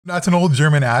That's an old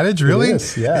German adage, really? It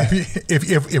is, yeah.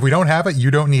 If we don't have it, you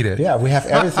don't need it. Yeah, we have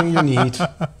everything you need.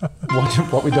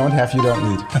 What we don't have, you don't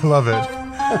need. I love it.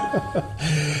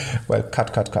 Well,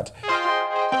 cut.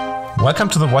 Welcome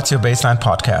to the What's Your Baseline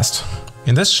podcast.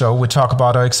 In this show, we talk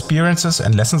about our experiences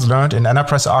and lessons learned in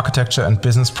enterprise architecture and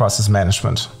business process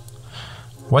management.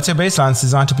 What's Your Baseline is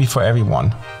designed to be for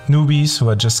everyone. Newbies who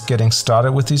are just getting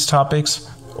started with these topics,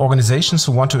 organizations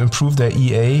who want to improve their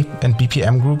EA and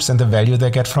BPM groups and the value they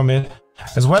get from it,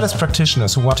 as well as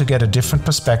practitioners who want to get a different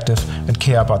perspective and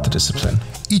care about the discipline.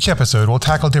 Each episode will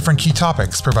tackle different key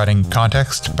topics, providing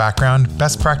context, background,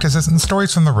 best practices, and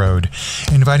stories from the road,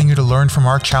 inviting you to learn from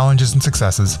our challenges and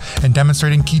successes, and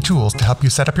demonstrating key tools to help you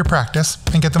set up your practice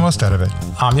and get the most out of it.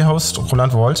 I'm your host,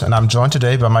 Roland Wolt, and I'm joined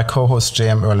today by my co-host,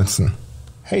 JM Erlinson.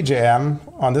 Hey, JM.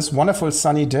 On this wonderful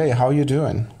sunny day, how are you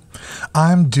doing?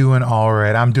 I'm doing all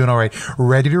right.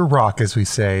 Ready to rock, as we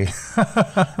say.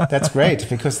 That's great,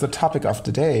 because the topic of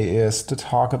the day is to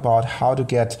talk about how to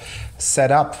get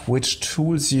set up, which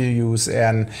tools you use,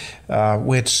 and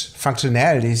which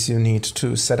functionalities you need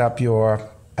to set up your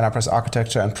enterprise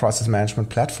architecture and process management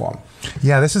platform.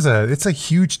 Yeah, it's a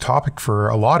huge topic for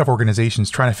a lot of organizations,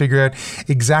 trying to figure out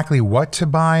exactly what to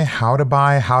buy, how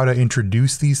to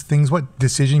introduce these things, what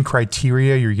decision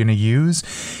criteria you're going to use.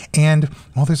 And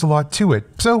well, there's a lot to it.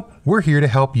 So we're here to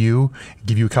help you,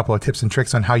 give you a couple of tips and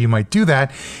tricks on how you might do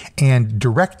that, and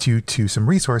direct you to some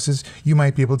resources you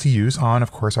might be able to use on,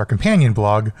 of course, our companion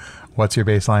blog,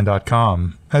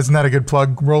 whatsyourbaseline.com. Isn't that a good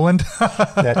plug, Roland?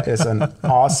 That is an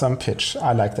awesome pitch.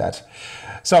 I like that.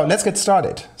 So let's get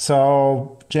started.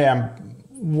 So, JM,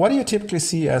 what do you typically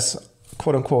see as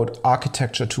quote-unquote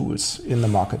architecture tools in the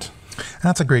market?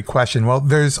 That's a great question. Well,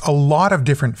 there's a lot of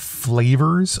different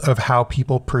flavors of how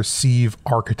people perceive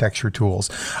architecture tools.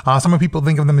 Some people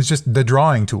think of them as just the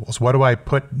drawing tools. What do I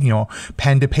put,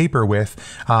 pen to paper with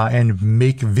and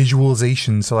make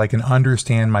visualizations so I can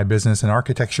understand my business and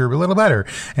architecture a little better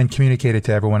and communicate it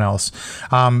to everyone else.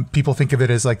 People think of it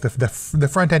as like the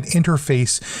front end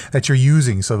interface that you're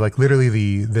using. So like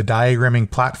literally the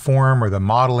diagramming platform or the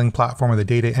modeling platform or the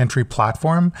data entry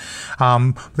platform.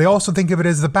 They also think of it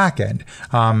as the back end.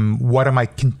 What am I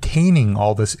containing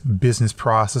all this business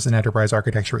process and enterprise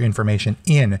architecture information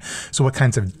in? So what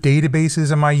kinds of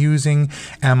databases am I using?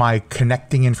 Am I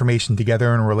connecting information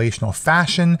together in a relational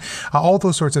fashion? All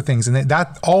those sorts of things. And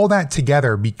all that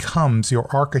together becomes your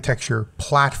architecture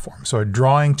platform. So a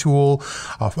drawing tool,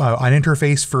 an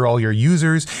interface for all your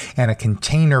users, and a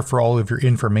container for all of your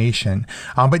information.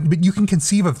 But you can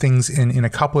conceive of things in a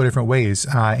couple of different ways.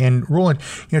 And Roland,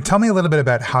 tell me a little bit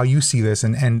about how you see this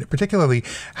and particularly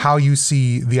how you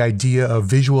see the idea of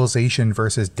visualization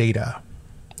versus data.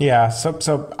 Yeah,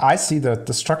 so I see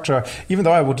the structure, even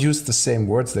though I would use the same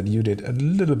words that you did, a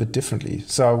little bit differently.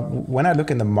 So when I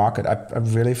look in the market, I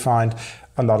really find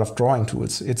a lot of drawing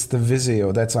tools. It's the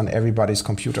Visio that's on everybody's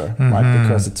computer, right?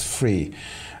 Because it's free.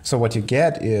 So what you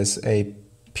get is a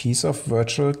piece of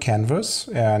virtual canvas,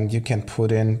 and you can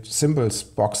put in symbols,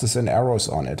 boxes, and arrows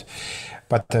on it.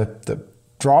 But the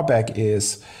drawback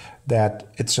is that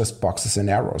it's just boxes and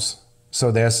arrows.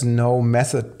 So there's no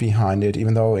method behind it,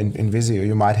 even though in Visio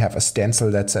you might have a stencil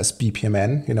that says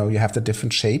BPMN, you have the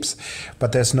different shapes,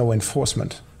 but there's no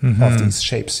enforcement of these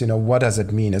shapes. What does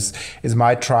it mean? Is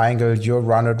my triangle your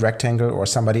rounded rectangle or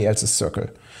somebody else's circle?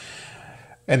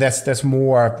 And there's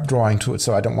more drawing to it,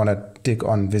 so I don't want to dig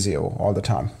on Visio all the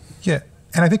time. Yeah.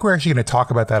 And I think we're actually going to talk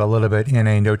about that a little bit in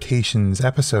a notations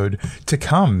episode to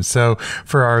come. So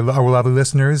for our lovely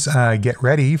listeners, get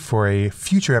ready for a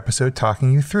future episode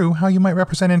talking you through how you might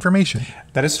represent information.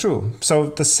 That is true. So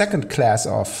the second class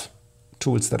of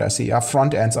tools that I see are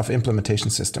front ends of implementation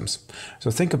systems. So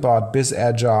think about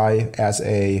BizAgile as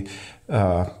a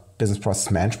business process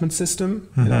management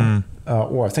system,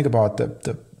 or think about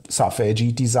the Software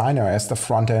AG Designer as the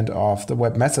front end of the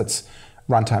web methods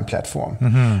runtime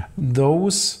platform.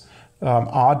 Those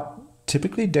are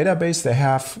typically database. They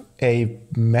have a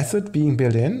method being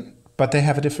built in, but they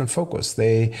have a different focus.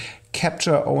 They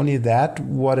capture only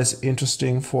what is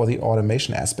interesting for the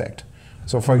automation aspect.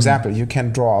 So for example, you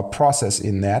can draw a process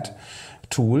in that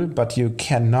tool, but you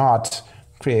cannot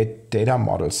create data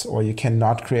models, or you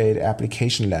cannot create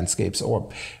application landscapes, or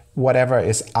whatever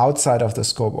is outside of the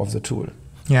scope of the tool.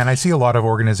 Yeah, and I see a lot of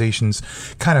organizations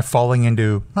kind of falling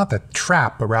into, not the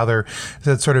trap, but rather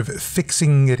that sort of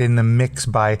fixing it in the mix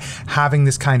by having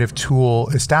this kind of tool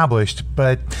established,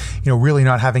 but really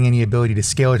not having any ability to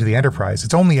scale it to the enterprise.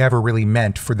 It's only ever really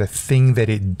meant for the thing that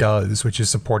it does, which is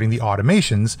supporting the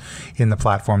automations in the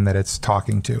platform that it's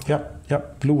talking to.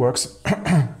 Yep. Blue works.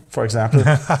 for example.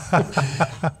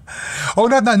 Oh,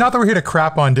 not that we're here to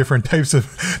crap on different types of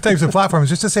platforms,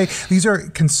 just to say these are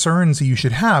concerns that you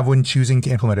should have when choosing to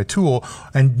implement a tool,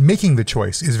 and making the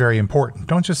choice is very important.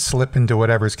 Don't just slip into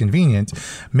whatever's convenient.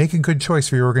 Make a good choice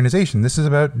for your organization. This is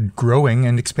about growing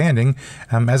and expanding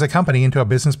as a company into a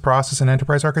business process and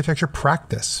enterprise architecture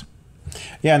practice.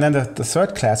 Yeah, and then the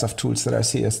third class of tools that I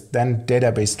see is then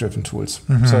database-driven tools.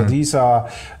 Mm-hmm. So these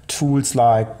are tools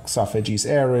like Software AG's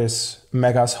Ares,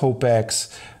 Mega's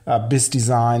HopeX,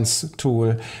 BizDesign's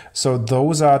tool. So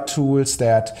those are tools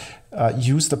that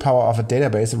use the power of a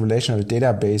database, a relational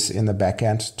database in the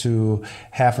backend, to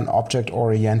have an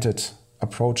object-oriented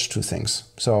approach to things.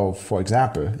 So, for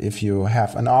example, if you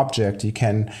have an object, you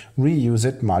can reuse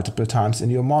it multiple times in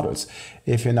your models.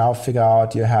 If you now figure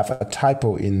out you have a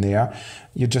typo in there,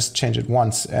 you just change it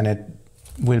once and it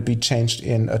will be changed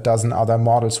in a dozen other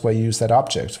models where you use that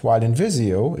object. While in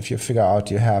Visio, if you figure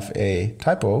out you have a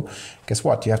typo, guess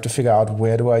what? You have to figure out,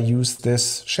 where do I use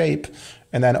this shape,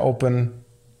 and then open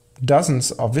dozens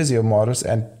of Visio models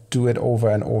and do it over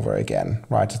and over again,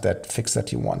 right? That fix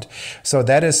that you want. So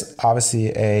that is obviously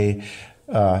a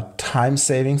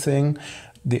time-saving thing.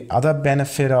 The other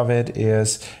benefit of it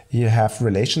is you have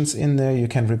relations in there you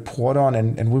can report on,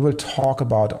 and we will talk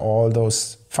about all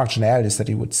those functionalities that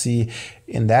you would see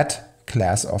in that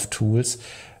class of tools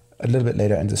a little bit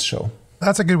later in this show.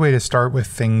 That's a good way to start with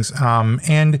things.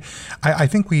 And I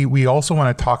think we also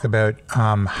want to talk about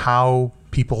how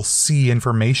people see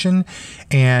information.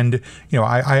 And,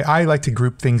 I like to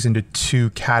group things into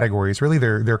two categories. Really,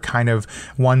 they're kind of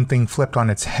one thing flipped on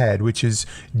its head, which is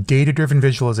data-driven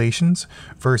visualizations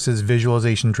versus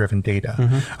visualization-driven data.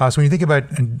 Mm-hmm. So when you think about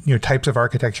types of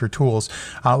architecture tools,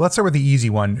 let's start with the easy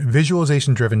one: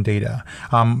 visualization-driven data.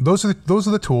 Those are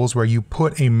the tools where you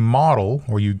put a model,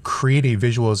 or you create a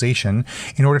visualization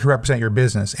in order to represent your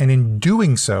business, and in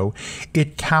doing so,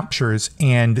 it captures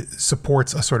and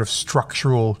supports a sort of structural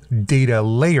data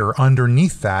layer underneath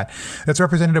that's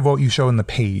representative of what you show in the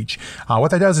page.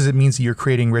 What that does is it means that you're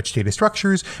creating rich data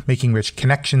structures, making rich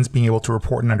connections, being able to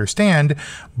report and understand,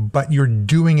 but you're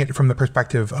doing it from the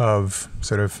perspective of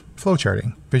sort of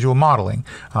flowcharting, visual modeling,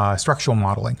 structural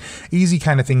modeling, easy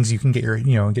kind of things you can get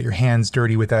your hands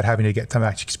dirty without having to get too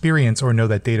much experience or know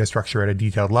that data structure at a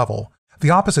detailed level.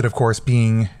 The opposite, of course,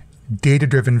 being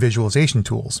data-driven visualization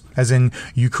tools, as in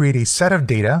you create a set of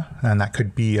data, and that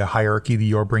could be a hierarchy that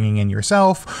you're bringing in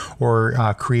yourself, or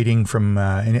creating from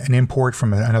an import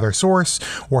from another source,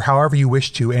 or however you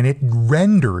wish to, and it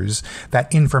renders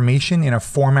that information in a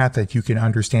format that you can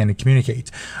understand and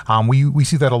communicate. We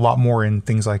see that a lot more in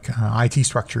things like IT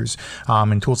structures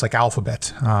and tools like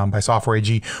Alphabet by Software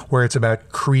AG, where it's about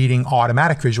creating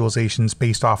automatic visualizations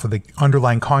based off of the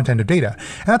underlying content of data,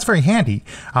 and that's very handy.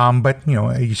 But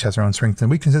each has their own strengths and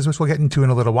weaknesses, which we'll get into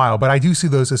in a little while. But I do see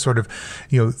those as sort of,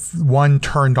 one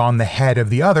turned on the head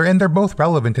of the other, and they're both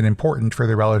relevant and important for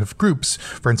their relative groups.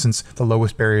 For instance, the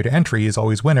lowest barrier to entry is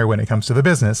always winner when it comes to the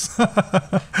business.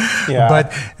 Yeah.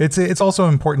 But it's also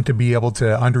important to be able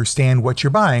to understand what you're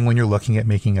buying when you're looking at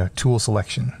making a tool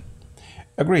selection.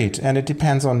 Agreed. And it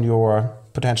depends on your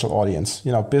potential audience.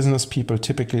 Business people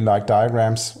typically like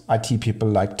diagrams. IT people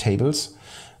like tables.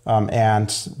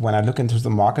 And when I look into the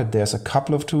market, there's a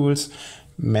couple of tools,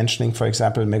 mentioning, for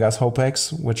example, Mega's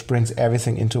HopeX, which brings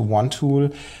everything into one tool.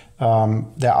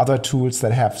 There are other tools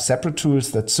that have separate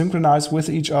tools that synchronize with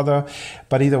each other.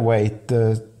 But either way,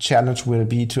 the challenge will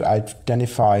be to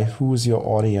identify who's your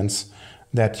audience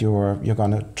that you're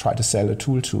going to try to sell a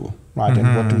tool to, right? Mm-hmm.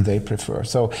 And what do they prefer?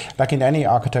 So like in any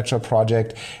architecture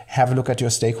project, have a look at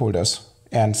your stakeholders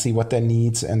and see what their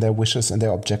needs and their wishes and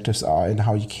their objectives are, and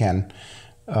how you can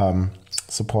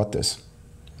support this.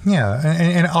 Yeah,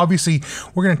 and obviously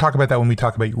we're going to talk about that when we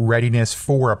talk about readiness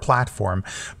for a platform.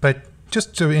 But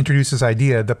just to introduce this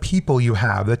idea, the people you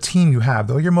have, the team you have,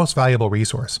 they're your most valuable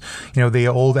resource. The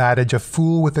old adage, a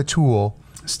fool with a tool,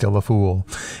 still a fool.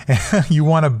 You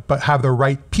want to have the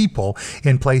right people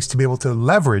in place to be able to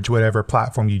leverage whatever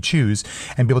platform you choose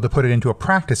and be able to put it into a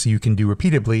practice you can do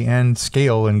repeatedly and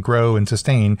scale and grow and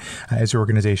sustain as your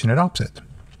organization adopts it.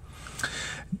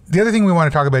 The other thing we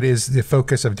want to talk about is the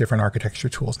focus of different architecture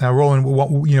tools. Now, Roland,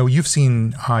 you've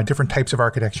seen different types of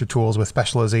architecture tools with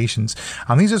specializations.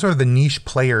 These are sort of the niche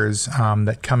players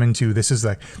that come into this is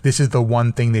the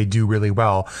one thing they do really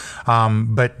well.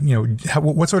 But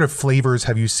what sort of flavors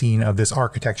have you seen of this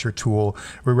architecture tool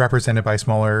represented by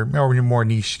smaller or more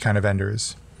niche kind of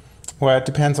vendors? Well, it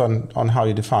depends on how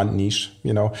you define niche.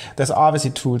 There's obviously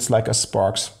tools like a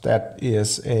Sparks that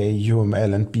is a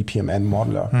UML and BPMN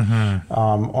modeler. Mm-hmm.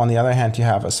 On the other hand, you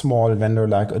have a small vendor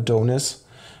like Adonis,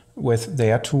 with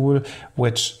their tool,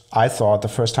 which I thought the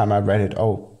first time I read it,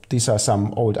 oh, these are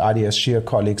some old IDS Shear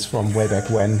colleagues from way back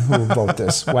when who wrote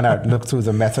this. When I looked through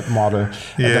the method model,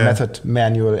 and the method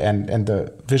manual, and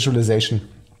the visualization,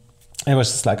 it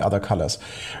was just like other colors.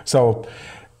 So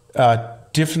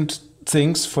different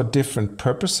things for different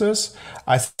purposes.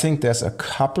 I think there's a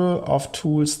couple of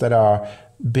tools that are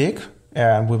big,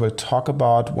 and we will talk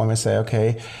about when we say,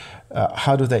 okay,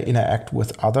 how do they interact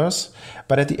with others?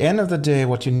 But at the end of the day,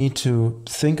 what you need to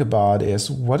think about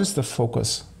is, what is the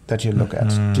focus that you look at?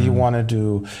 Do you want to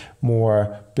do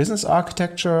more business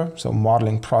architecture, so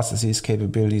modeling processes,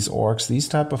 capabilities, orgs, these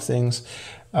type of things?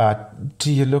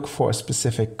 Do you look for a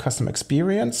specific customer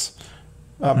experience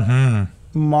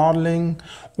modeling,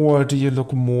 or do you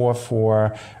look more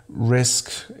for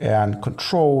risk and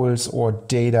controls, or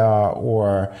data,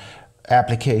 or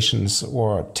applications,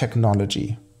 or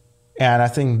technology? And I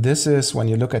think this is, when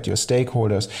you look at your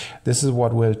stakeholders, this is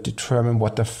what will determine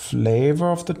what the flavor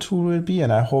of the tool will be.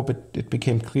 And I hope it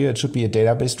became clear it should be a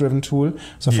database-driven tool.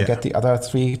 So forget the other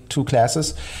two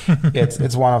classes.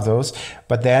 It's one of those.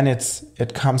 But then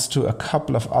it comes to a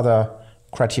couple of other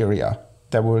criteria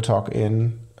that we'll talk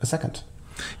in a second.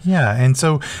 Yeah. And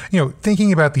so,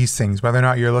 thinking about these things, whether or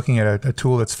not you're looking at a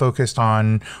tool that's focused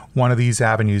on one of these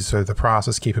avenues, so the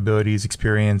process, capabilities,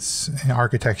 experience,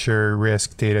 architecture,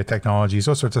 risk, data, technologies,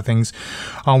 those sorts of things,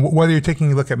 whether you're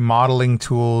taking a look at modeling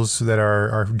tools that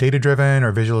are data-driven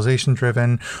or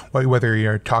visualization-driven, whether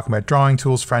you're talking about drawing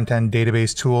tools, front-end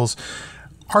database tools,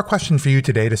 our question for you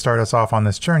today to start us off on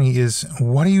this journey is,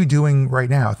 what are you doing right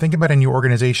now? Think about in your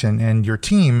organization and your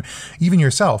team, even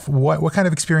yourself. What kind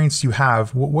of experience do you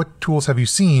have? What tools have you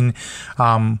seen?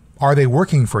 Are they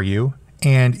working for you?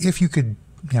 And if you could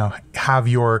have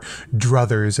your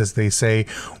druthers, as they say,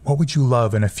 what would you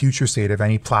love in a future state of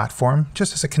any platform?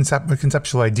 Just as a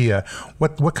conceptual idea,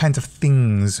 what kinds of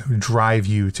things drive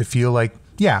you to feel like,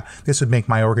 yeah, this would make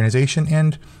my organization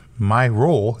and my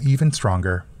role even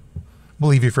stronger? We'll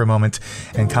leave you for a moment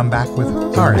and come back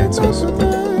with our answers.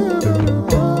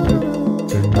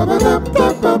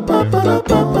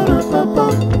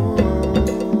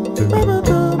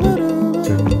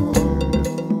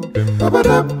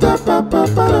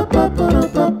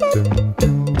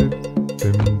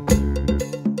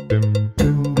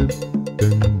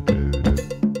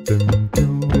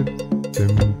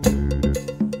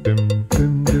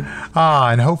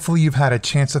 And hopefully you've had a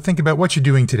chance to think about what you're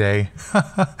doing today.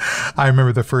 I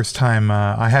remember the first time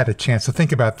I had a chance to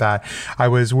think about that. I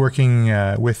was working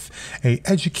with an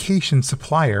education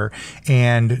supplier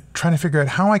and trying to figure out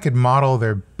how I could model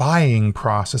their buying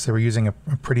process. They were using a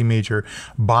pretty major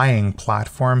buying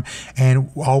platform,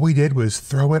 and all we did was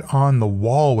throw it on the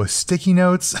wall with sticky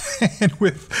notes and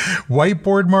with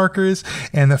whiteboard markers.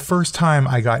 And the first time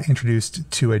I got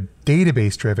introduced to a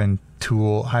database-driven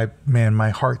tool, my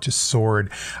heart just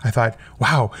soared. I thought,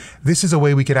 wow, this is a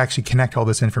way we could actually connect all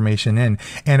this information in.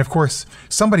 And of course,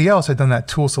 somebody else had done that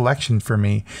tool selection for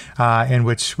me, and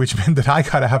which meant that I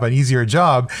got to have an easier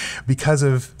job because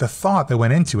of the thought that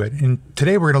went into it. And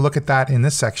today we're going to look at that in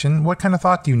this section. What kind of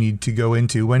thought do you need to go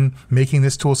into when making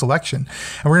this tool selection?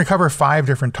 And we're going to cover 5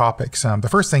 different topics. The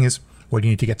first thing is, what do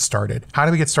you need to get started? How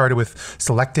do we get started with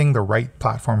selecting the right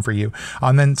platform for you?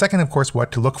 And then second, of course,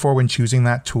 what to look for when choosing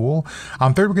that tool.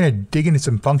 Third, we're going to dig into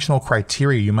some functional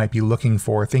criteria you might be looking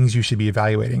for, things you should be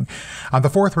evaluating. The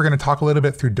fourth, we're going to talk a little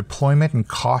bit through deployment and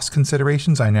cost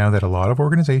considerations. I know that a lot of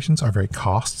organizations are very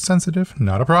cost sensitive,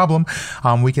 not a problem.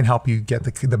 We can help you get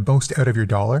the most out of your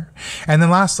dollar. And then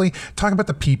lastly, talk about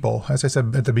the people. As I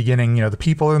said at the beginning, the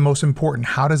people are the most important.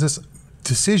 How does this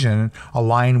decision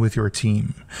align with your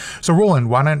team? So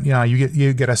Roland, why don't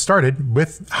you get us started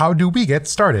with how do we get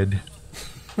started?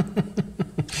 Yeah,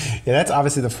 that's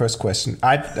obviously the first question.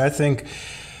 I think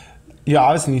you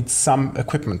obviously need some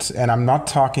equipment, and I'm not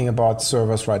talking about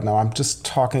servers right now. I'm just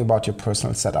talking about your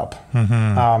personal setup.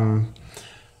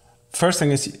 First thing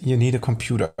is you need a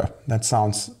computer. That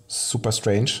sounds super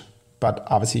strange, but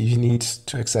obviously you need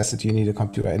to access it. You need a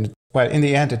computer. And well, in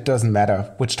the end, it doesn't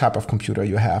matter which type of computer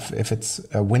you have. If it's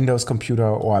a Windows computer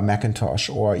or a Macintosh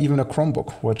or even a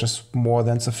Chromebook, which is more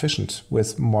than sufficient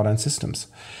with modern systems.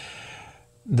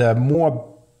 The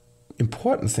more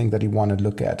important thing that you want to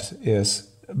look at is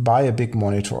buy a big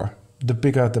monitor. The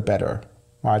bigger, the better.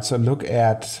 Right, so look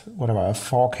at a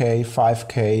 4K,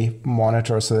 5K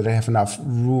monitor so that they have enough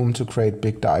room to create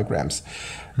big diagrams.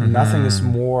 Nothing is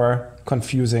more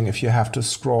confusing if you have to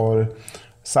scroll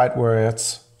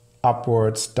sideways,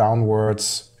 upwards,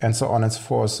 downwards, and so on and so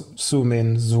forth, zoom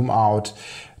in, zoom out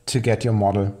to get your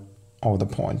model over the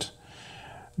point.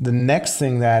 The next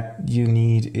thing that you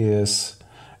need is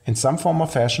in some form or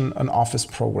fashion, an Office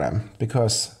program,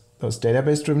 because those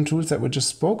database-driven tools that we just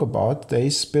spoke about, they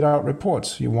spit out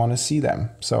reports. You want to see them.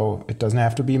 So it doesn't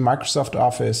have to be Microsoft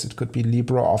Office. It could be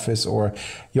LibreOffice or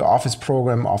your Office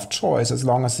program of choice, as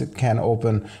long as it can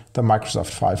open the Microsoft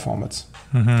file formats.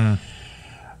 Mm-hmm.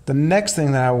 The next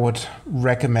thing that I would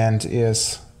recommend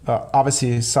is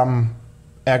obviously some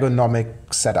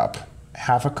ergonomic setup.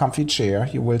 Have a comfy chair.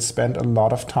 You will spend a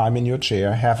lot of time in your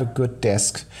chair. Have a good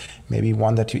desk, maybe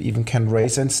one that you even can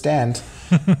raise and stand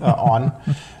on.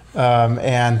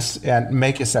 And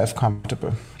make yourself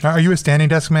comfortable. Are you a standing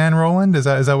desk man, Roland? Is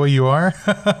that what you are?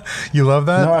 You love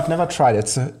that? No, I've never tried it.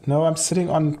 So, no, I'm sitting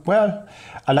on, well,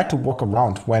 I like to walk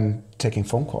around when taking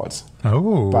phone calls.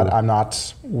 Oh. But I'm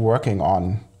not working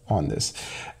on this.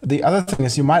 The other thing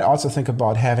is you might also think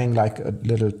about having like a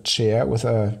little chair with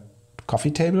a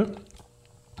coffee table,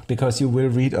 because you will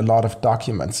read a lot of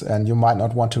documents and you might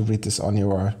not want to read this on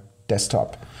your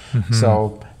desktop. Mm-hmm.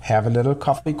 So have a little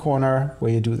coffee corner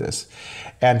where you do this.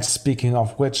 And speaking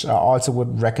of which, I also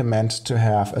would recommend to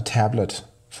have a tablet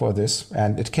for this.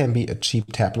 And it can be a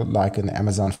cheap tablet like an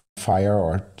Amazon Fire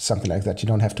or something like that. You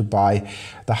don't have to buy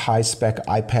the high-spec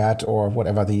iPad or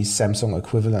whatever the Samsung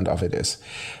equivalent of it is.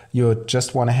 You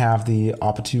just want to have the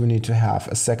opportunity to have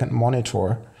a second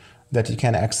monitor that you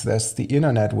can access the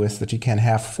internet with, that you can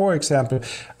have, for example,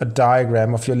 a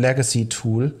diagram of your legacy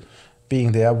tool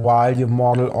being there while you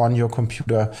model on your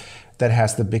computer that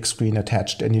has the big screen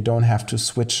attached, and you don't have to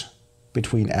switch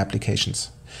between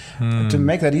applications. To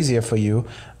make that easier for you,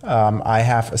 I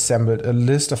have assembled a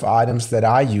list of items that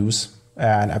I use,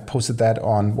 and I posted that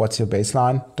on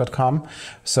whatsyourbaseline.com,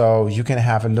 so you can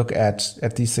have a look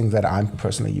at these things that I'm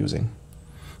personally using.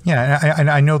 Yeah, and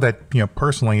I know that,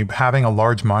 personally, having a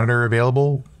large monitor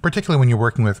available, particularly when you're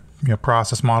working with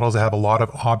process models that have a lot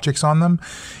of objects on them,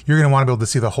 you're going to want to be able to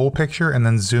see the whole picture and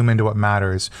then zoom into what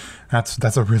matters.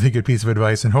 That's a really good piece of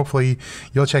advice, and hopefully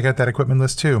you'll check out that equipment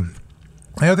list too.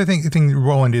 The other thing,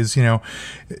 Roland, is,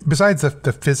 besides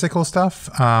the physical stuff,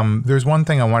 there's one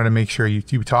thing I wanted to make sure you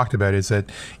talked about, is that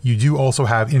you do also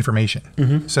have information.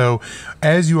 Mm-hmm. So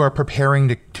as you are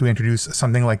preparing to introduce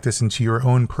something like this into your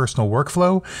own personal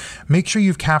workflow, make sure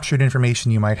you've captured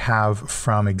information you might have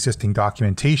from existing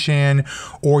documentation,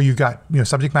 or you've got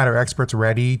subject matter experts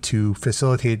ready to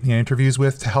facilitate interviews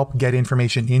with, to help get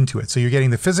information into it. So you're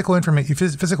getting the physical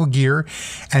gear,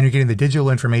 and you're getting the digital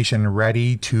information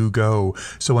ready to go.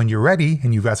 So when you're ready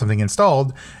and you've got something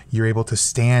installed, you're able to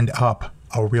stand up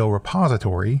a real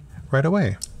repository right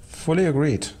away. Fully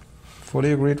agreed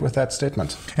with that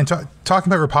statement. And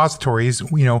talking about repositories,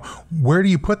 where do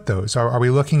you put those? Are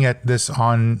we looking at this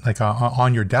on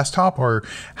on your desktop, or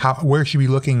where should we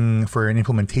be looking for an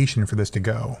implementation for this to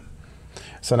go?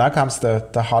 So now comes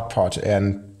the hard part,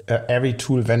 and every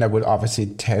tool vendor will obviously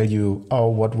tell you,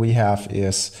 what we have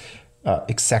is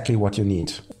exactly what you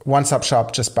need. One-stop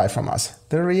shop, just buy from us.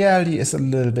 The reality is a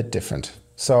little bit different.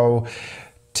 So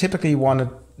typically you want to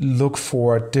look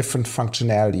for different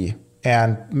functionality,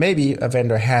 and maybe a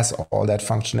vendor has all that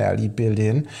functionality built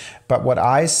in. But what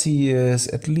I see is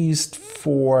at least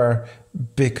 4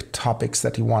 big topics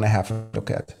that you want to have a look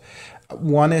at.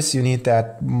 One is you need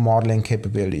that modeling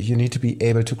capability. You need to be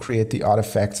able to create the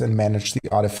artifacts and manage the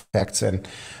artifacts and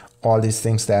all these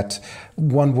things that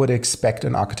one would expect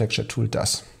an architecture tool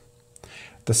does.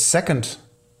 The second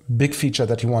big feature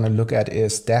that you want to look at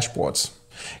is dashboards.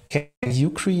 Can you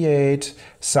create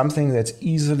something that's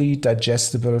easily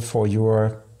digestible for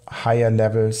your higher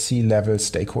level, C-level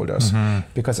stakeholders? Mm-hmm.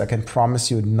 Because I can promise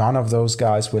you, none of those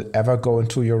guys will ever go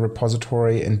into your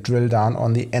repository and drill down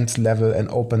on the nth level and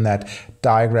open that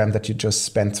diagram that you just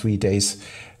spent 3 days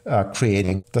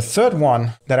creating. The third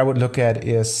one that I would look at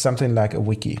is something like a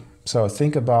wiki. So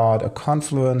think about a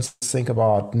Confluence, think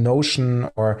about Notion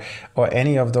or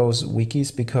any of those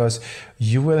wikis, because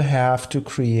you will have to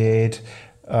create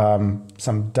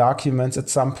some documents at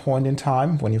some point in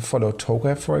time. When you follow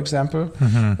TOGAF, for example,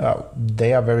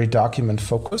 they are very document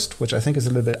focused, which I think is a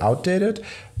little bit outdated.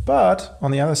 But on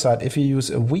the other side, if you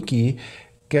use a wiki,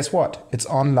 guess what? It's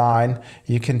online.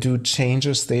 You can do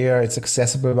changes there. It's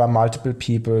accessible by multiple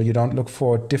people. You don't look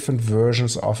for different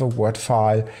versions of a Word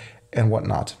file and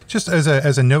whatnot. Just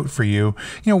as a note for you,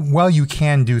 while you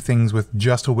can do things with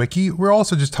just a wiki, we're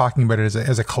also just talking about it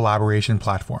as a collaboration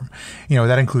platform.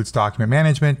 That includes document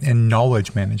management and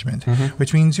knowledge management,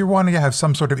 which means you're wanting to have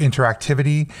some sort of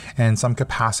interactivity and some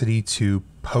capacity to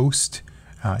post,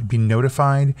 be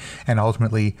notified, and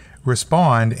ultimately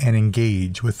respond and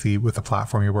engage with the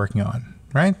platform you're working on,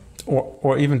 right?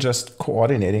 or even just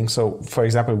coordinating. So, for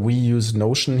example, we use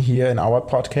Notion here in our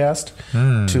podcast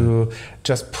to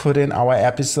just put in our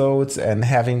episodes and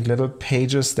having little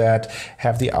pages that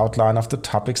have the outline of the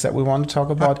topics that we want to talk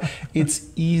about. It's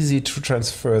easy to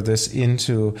transfer this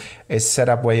into a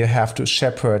setup where you have to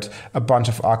shepherd a bunch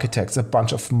of architects, a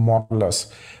bunch of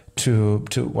modelers to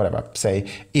whatever,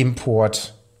 say,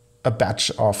 import a batch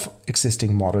of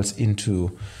existing models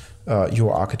into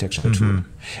your architecture tool.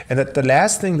 And that the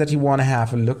last thing that you want to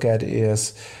have a look at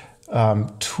is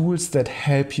tools that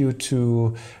help you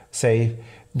to, say,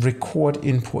 record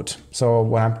input. So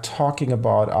what I'm talking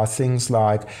about are things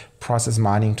like process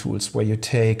mining tools, where you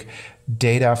take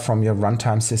data from your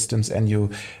runtime systems and you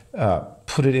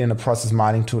put it in a process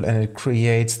mining tool, and it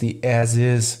creates the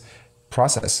as-is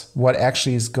process, what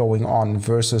actually is going on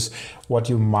versus what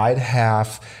you might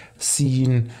have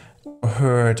seen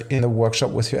heard in the workshop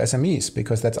with your SMEs,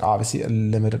 because that's obviously a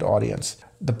limited audience.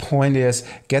 The point is,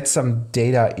 get some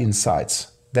data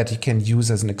insights that you can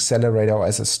use as an accelerator or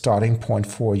as a starting point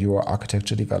for your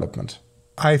architecture development.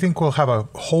 I think we'll have a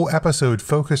whole episode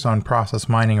focused on process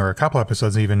mining, or a couple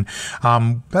episodes even.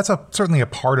 That's certainly a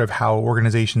part of how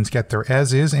organizations get their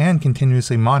as-is and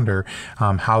continuously monitor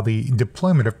how the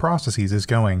deployment of processes is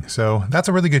going. So that's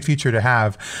a really good feature to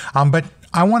have. But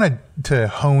I wanted to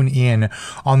hone in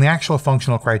on the actual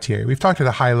functional criteria. We've talked at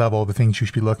a high level of the things you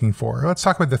should be looking for. Let's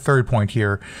talk about the third point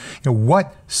here.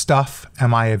 What stuff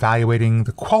am I evaluating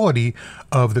the quality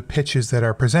of the pitches that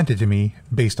are presented to me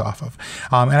based off of?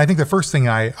 And I think the first thing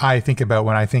I think about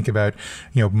when I think about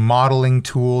modeling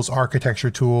tools,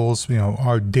 architecture tools,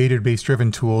 our database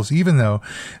driven tools, even though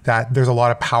that there's a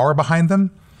lot of power behind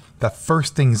them, the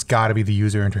first thing's got to be the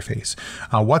user interface.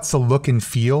 What's the look and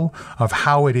feel of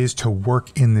how it is to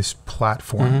work in this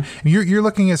platform? You're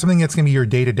looking at something that's going to be your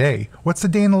day-to-day. What's the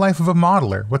day in the life of a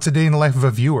modeler? What's the day in the life of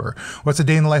a viewer? What's the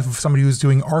day in the life of somebody who's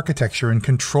doing architecture and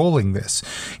controlling this?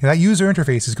 That user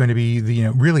interface is going to be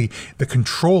really the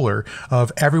controller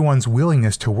of everyone's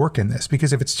willingness to work in this,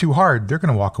 because if it's too hard, they're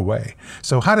going to walk away.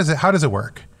 So how does it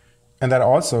work? And that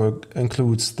also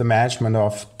includes the management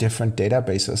of different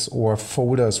databases or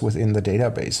folders within the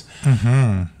database.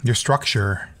 Your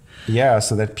structure. Yeah,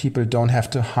 so that people don't have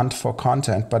to hunt for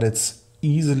content, but it's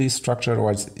easily structured,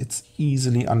 or it's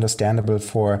easily understandable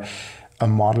for a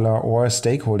modeler or a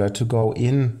stakeholder to go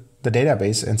in the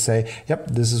database and say, yep,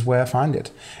 this is where I find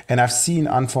it. And I've seen,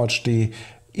 unfortunately,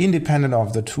 independent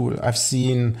of the tool, I've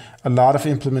seen a lot of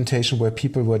implementation where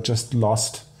people were just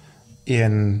lost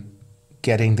in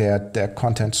getting their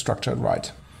content structured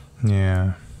right.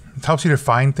 Yeah. It helps you to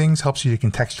find things, helps you to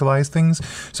contextualize things.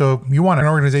 So you want an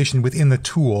organization within the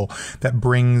tool that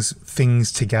brings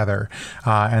things together.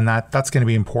 And that's going to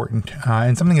be important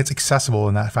and something that's accessible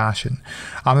in that fashion.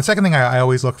 The second thing I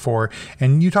always look for,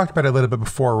 and you talked about it a little bit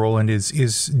before, Roland,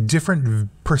 is different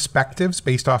perspectives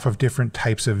based off of different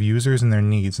types of users and their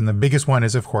needs. And the biggest one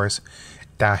is, of course,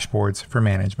 dashboards for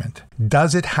management.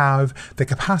 Does it have the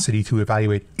capacity to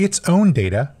evaluate its own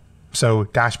data? So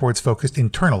dashboards focused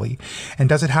internally. And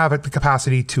does it have the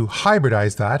capacity to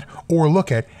hybridize that or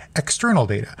look at external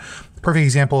data? The perfect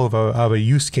example of a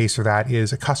use case for that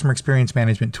is a customer experience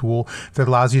management tool that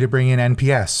allows you to bring in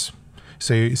NPS.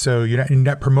 So your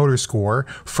net promoter score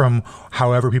from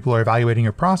however people are evaluating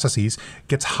your processes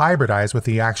gets hybridized with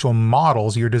the actual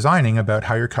models you're designing about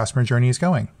how your customer journey is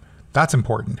going. That's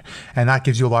important. And that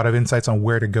gives you a lot of insights on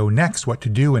where to go next, what to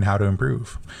do, and how to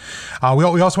improve. We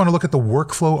also want to look at the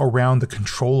workflow around the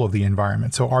control of the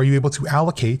environment. So are you able to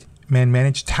allocate and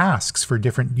manage tasks for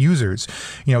different users?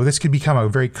 This could become a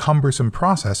very cumbersome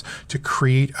process to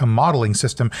create a modeling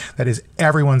system that is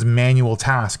everyone's manual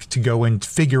task to go and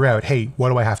figure out, hey, what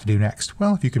do I have to do next?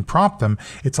 Well, if you can prompt them,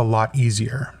 it's a lot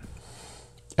easier.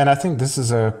 And I think this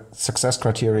is a success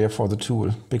criteria for the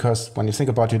tool, because when you think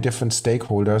about your different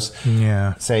stakeholders,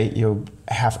 say you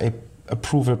have a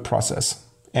approval process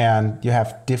and you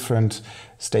have different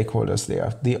stakeholders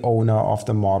there, the owner of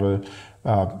the model,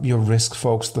 your risk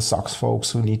folks, the SOX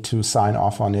folks who need to sign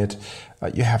off on it.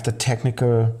 You have the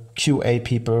technical QA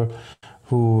people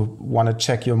who want to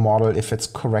check your model if it's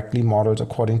correctly modeled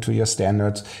according to your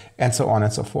standards, and so on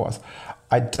and so forth.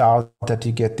 I doubt that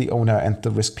you get the owner and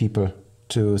the risk people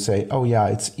to say, oh yeah,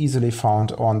 it's easily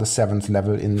found on the 7th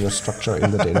level in your structure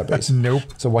in the database. Nope.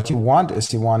 So what you want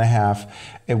is you want to have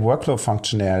a workflow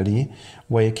functionality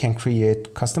where you can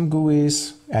create custom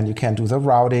GUIs and you can do the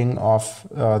routing of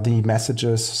the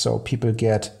messages, so people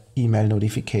get email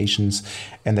notifications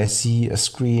and they see a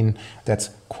screen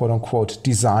that's quote unquote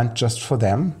designed just for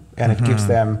them, and it gives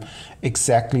them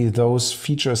exactly those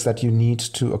features that you need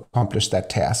to accomplish that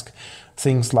task.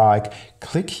 Things like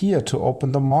click here to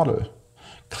open the model.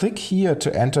 Click here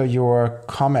to enter your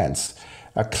comments.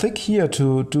 Click here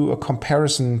to do a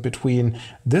comparison between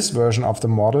this version of the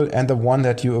model and the one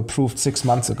that you approved 6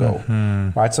 months ago.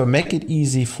 Right? So make it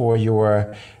easy for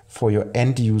your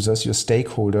end users, your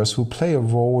stakeholders who play a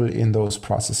role in those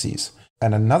processes.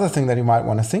 And another thing that you might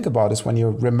want to think about is when you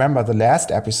remember the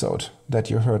last episode that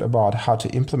you heard about how to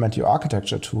implement your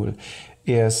architecture tool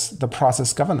is the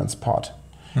process governance part.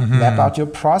 Map out your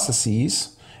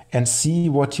processes and see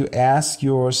what you ask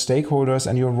your stakeholders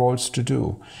and your roles to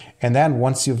do. And then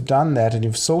once you've done that and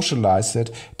you've socialized it,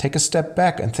 take a step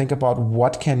back and think about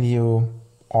what can you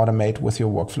automate with your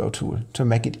workflow tool to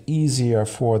make it easier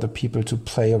for the people to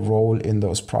play a role in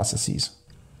those processes.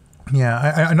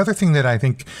 Yeah, another thing that I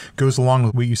think goes along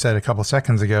with what you said a couple of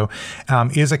seconds ago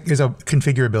is a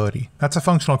configurability. That's a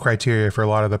functional criteria for a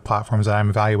lot of the platforms that I'm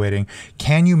evaluating.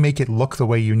 Can you make it look the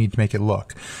way you need to make it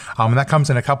look? And that comes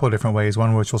in a couple of different ways,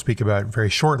 one of which we'll speak about very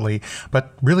shortly.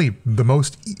 But really, the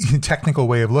most technical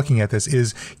way of looking at this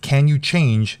is, can you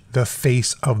change the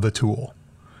face of the tool?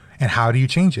 And how do you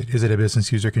change it? Is it a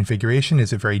business user configuration?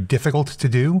 Is it very difficult to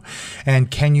do? And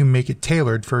can you make it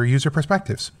tailored for user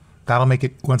perspectives? That'll make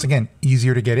it, once again,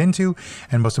 easier to get into,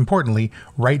 and most importantly,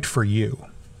 right for you.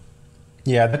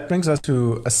 Yeah, that brings us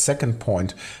to a second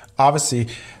point. Obviously,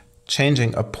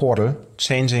 changing a portal,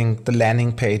 changing the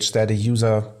landing page that a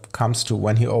user comes to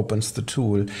when he opens the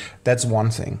tool, that's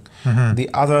one thing. The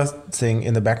other thing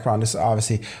in the background is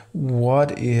obviously,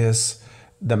 what is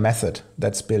the method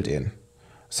that's built in?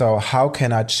 So how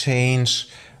can I change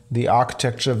the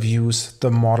architecture views, the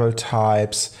model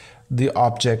types, the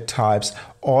object types,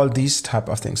 all these type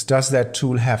of things? Does that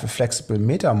tool have a flexible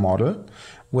meta model,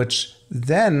 which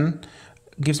then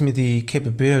gives me the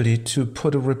capability to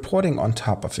put a reporting on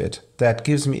top of it that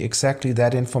gives me exactly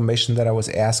that information that I was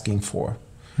asking for?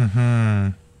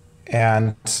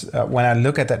 And when I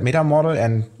look at that meta model,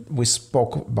 and we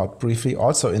spoke about briefly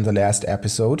also in the last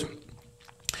episode,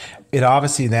 it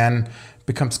obviously then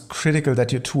becomes critical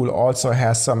that your tool also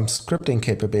has some scripting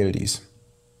capabilities,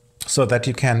 so that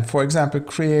you can, for example,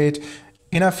 create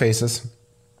interfaces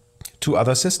to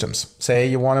other systems. Say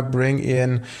you want to bring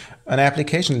in an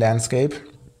application landscape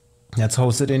that's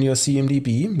hosted in your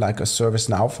CMDB, like a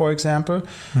ServiceNow, for example.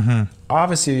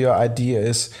 Obviously, your idea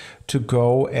is to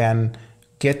go and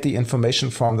get the information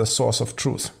from the source of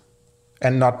truth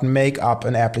and not make up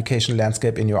an application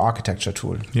landscape in your architecture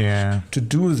tool. Yeah. To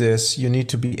do this, you need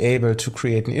to be able to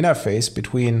create an interface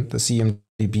between the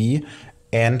CMDB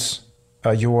and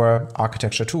your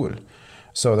architecture tool.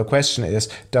 So the question is,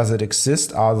 does it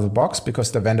exist out of the box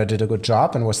because the vendor did a good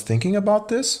job and was thinking about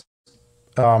this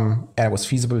and it was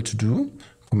feasible to do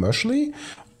commercially?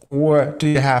 Or do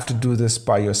you have to do this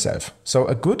by yourself? So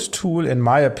a good tool, in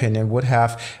my opinion, would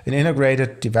have an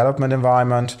integrated development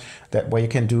environment where you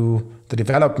can do the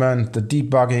development, the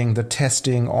debugging, the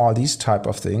testing, all these type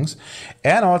of things.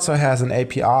 And also has an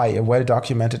API, a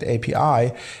well-documented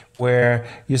API, where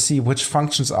you see which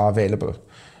functions are available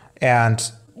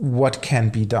and what can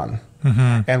be done.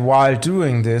 And while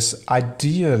doing this,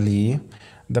 ideally,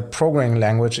 the programming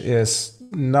language is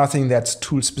nothing that's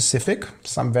tool specific.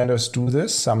 Some vendors do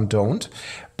this, some don't.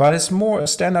 But it's more a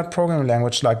standard programming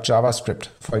language like JavaScript,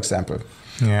 for example,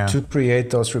 to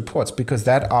create those reports, because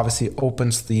that obviously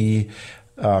opens the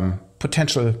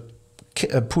potential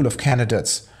pool of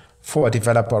candidates for a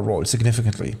developer role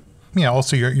significantly. Yeah,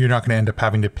 also you're not going to end up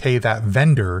having to pay that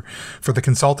vendor for the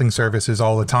consulting services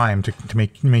all the time to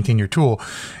maintain your tool.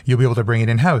 You'll be able to bring it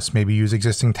in-house, maybe use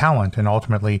existing talent, and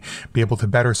ultimately be able to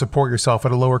better support yourself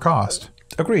at a lower cost.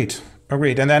 Agreed.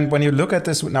 And then when you look at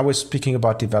this, now we're speaking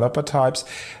about developer types,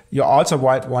 you also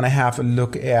might want to have a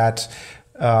look at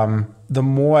the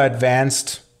more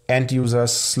advanced end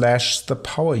users / the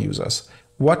power users.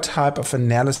 What type of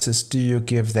analysis do you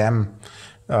give them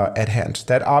at hand?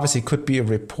 That obviously could be a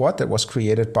report that was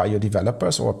created by your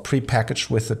developers or prepackaged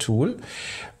with the tool.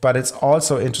 But it's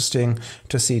also interesting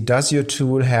to see, does your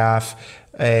tool have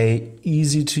a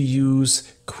easy to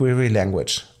use query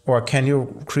language? Or can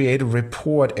you create a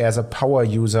report as a power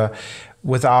user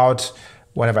without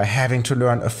having to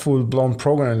learn a full-blown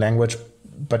programming language,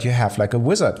 but you have like a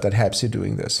wizard that helps you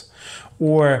doing this?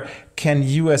 Or can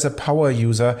you as a power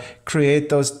user create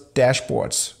those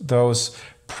dashboards, those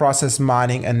process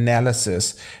mining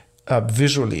analysis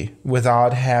visually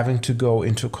without having to go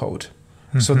into code?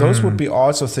 So those would be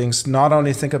also things not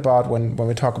only think about when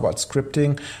we talk about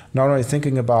scripting, not only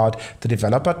thinking about the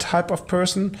developer type of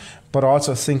person, but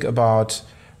also think about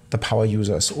the power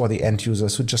users or the end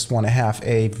users who just want to have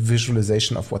a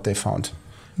visualization of what they found.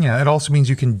 Yeah, it also means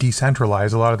you can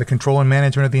decentralize a lot of the control and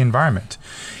management of the environment.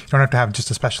 You don't have to have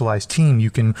just a specialized team. You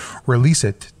can release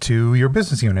it to your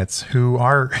business units who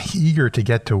are eager to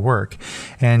get to work.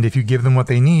 And if you give them what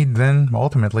they need, then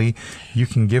ultimately you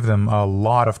can give them a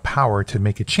lot of power to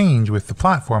make a change with the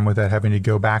platform without having to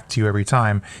go back to you every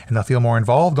time. And they'll feel more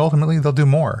involved. Ultimately, they'll do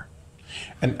more.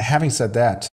 And having said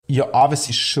that, you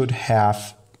obviously should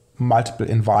have multiple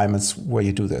environments where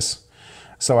you do this.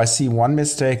 So I see one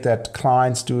mistake that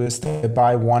clients do is they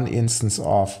buy one instance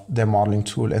of their modeling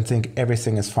tool and think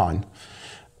everything is fine.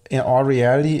 In all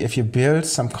reality, if you build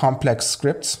some complex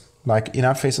scripts, like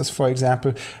interfaces, for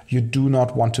example, you do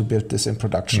not want to build this in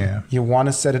production. Yeah. You want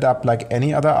to set it up like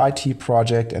any other IT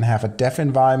project and have a dev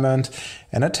environment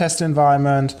and a test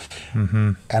environment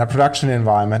and a production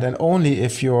environment. And only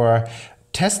if your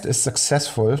test is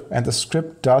successful and the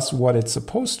script does what it's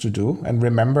supposed to do, and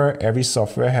remember, every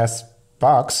software has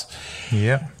bugs,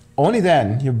 only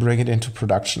then you bring it into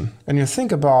production. And you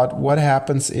think about what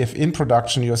happens if in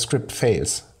production your script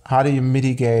fails. How do you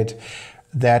mitigate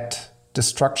that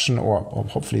destruction, or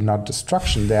hopefully not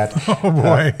destruction, that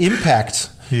impact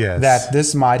that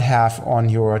this might have on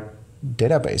your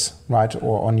database, right,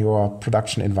 or on your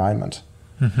production environment?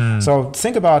 So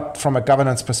think about, from a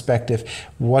governance perspective,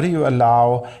 what do you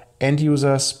allow end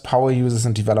users, power users,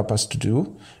 and developers to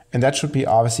do? And that should be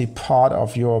obviously part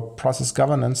of your process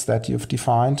governance that you've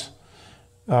defined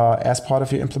as part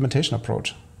of your implementation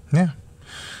approach. Yeah,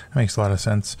 that makes a lot of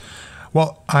sense.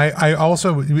 Well, I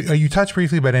also, you touched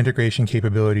briefly about integration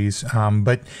capabilities,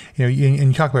 but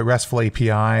you talk about RESTful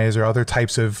APIs or other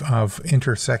types of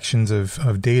intersections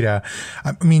of data.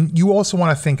 I mean, you also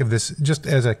want to think of this just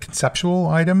as a conceptual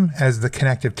item, as the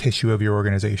connective tissue of your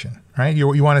organization, right?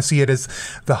 You want to see it as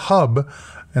the hub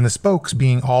and the spokes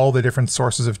being all the different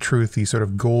sources of truth, these sort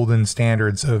of golden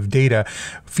standards of data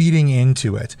feeding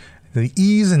into it. The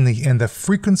ease and the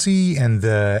frequency and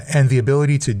the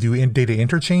ability to do data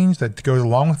interchange that goes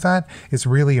along with that is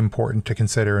really important to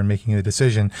consider in making a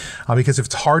decision, because if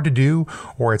it's hard to do,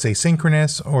 or it's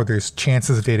asynchronous, or there's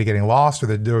chances of data getting lost, or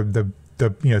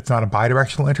it's not a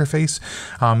bidirectional interface.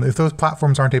 If those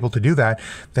platforms aren't able to do that,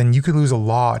 then you could lose a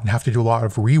lot and have to do a lot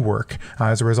of rework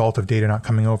as a result of data not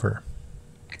coming over.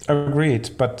 Agreed.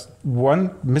 But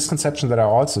one misconception that I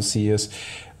also see is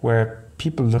where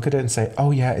people look at it and say, "Oh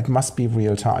yeah, it must be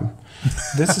real time."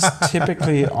 This is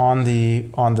typically on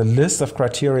the list of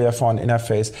criteria for an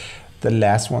interface, the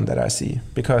last one that I see,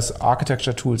 because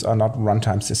architecture tools are not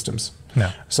runtime systems.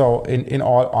 No. So in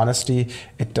all honesty,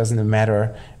 it doesn't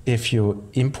matter if you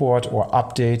import or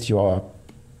update your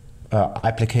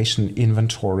application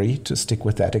inventory, to stick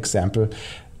with that example,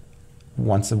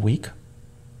 once a week,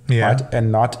 right?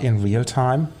 And not in real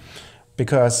time.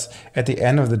 Because at the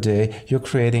end of the day, you're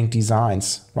creating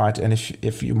designs, right? And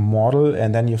if you model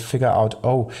and then you figure out,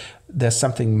 oh, there's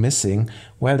something missing,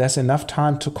 well, there's enough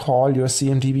time to call your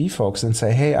CMDB folks and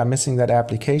say, hey, I'm missing that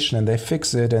application, and they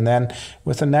fix it. And then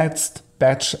with the next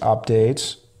batch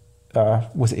update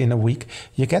within a week,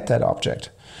 you get that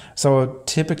object. So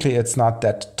typically it's not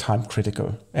that time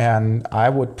critical. And I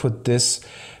would put this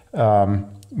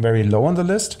very low on the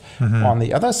list. On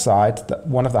the other side,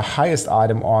 one of the highest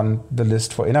item on the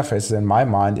list for interfaces in my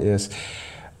mind is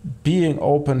being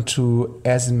open to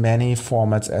as many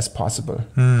formats as possible.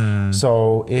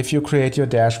 So if you create your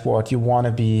dashboard, you want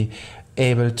to be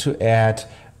able to add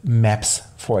maps,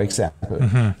 for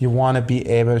example. You want to be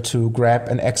able to grab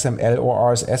an XML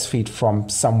or RSS feed from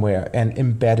somewhere and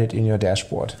embed it in your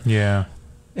dashboard. Yeah.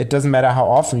 It doesn't matter how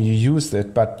often you use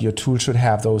it, but your tool should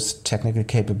have those technical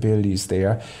capabilities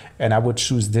there. And I would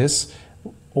choose this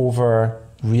over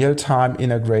real-time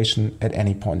integration at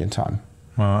any point in time.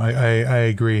 Well, I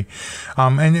agree.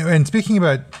 And speaking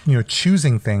about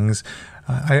choosing things,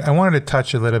 I wanted to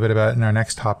touch a little bit about in our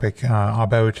next topic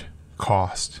about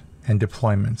cost and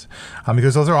deployment,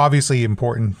 because those are obviously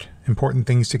important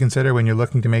things to consider when you're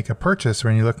looking to make a purchase or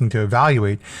when you're looking to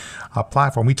evaluate a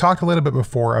platform. We talked a little bit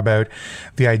before about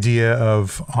the idea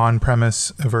of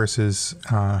on-premise versus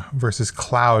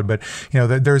cloud, but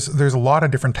there's a lot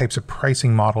of different types of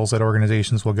pricing models that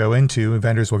organizations will go into,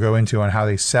 vendors will go into, on how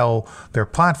they sell their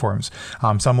platforms.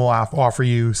 Some will offer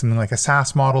you something like a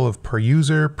SaaS model of per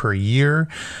user, per year.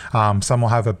 Some will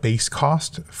have a base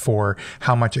cost for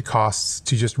how much it costs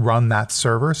to just run that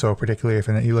server. So particularly if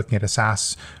you're looking at a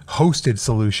SaaS hosted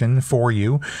solution for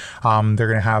you. They're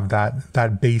going to have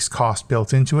that base cost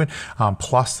built into it,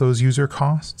 plus those user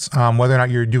costs. Whether or not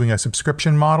you're doing a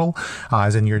subscription model,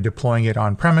 as in you're deploying it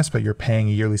on premise, but you're paying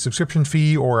a yearly subscription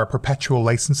fee, or a perpetual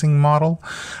licensing model.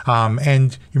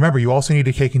 And remember, you also need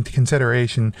to take into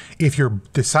consideration, if you're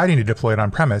deciding to deploy it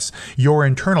on premise, your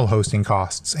internal hosting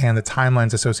costs and the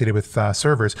timelines associated with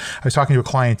servers. I was talking to a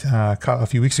client a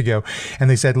few weeks ago, and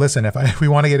they said, listen, if we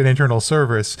want to get an internal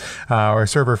service or a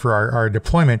server for our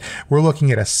deployment, we're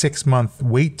looking at a 6-month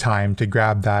wait time to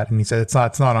grab that. And he said it's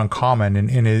not uncommon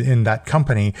in that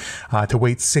company to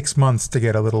wait 6 months to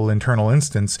get a little internal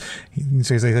instance.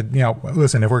 So he said,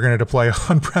 listen, if we're going to deploy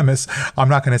on premise, I'm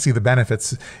not going to see the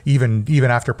benefits even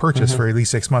after purchase for at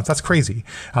least 6 months. That's crazy.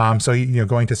 So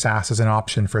going to SaaS as an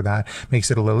option for that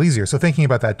makes it a little easier. So thinking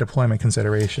about that deployment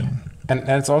consideration. And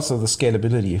it's also the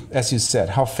scalability. As you said,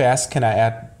 how fast can I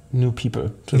add new people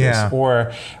to this?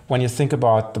 Or when you think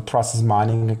about the process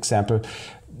mining example,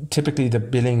 typically the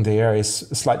billing there is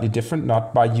slightly different,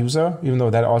 not by user, even though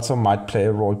that also might play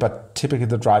a role. But typically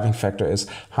the driving factor is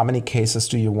how many cases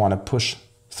do you want to push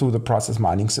through the process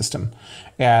mining system?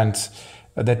 And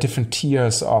there are different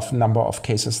tiers of number of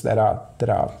cases that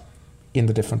are in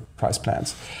the different price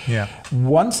plans. Yeah.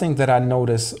 One thing that I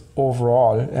notice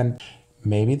overall, and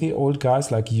maybe the old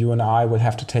guys like you and I will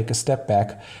have to take a step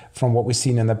back from what we've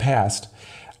seen in the past.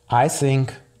 I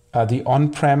think the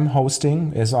on-prem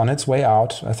hosting is on its way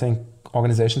out. I think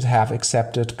organizations have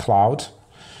accepted cloud.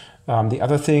 The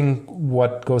other thing,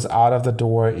 what goes out of the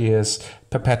door is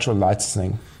perpetual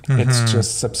licensing. It's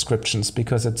just subscriptions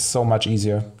because it's so much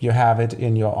easier. You have it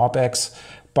in your OpEx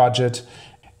budget,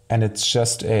 and it's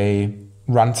just a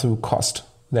run-through cost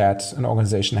that an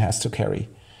organization has to carry.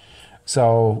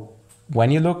 So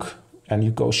when you look and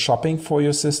you go shopping for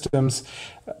your systems,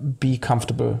 be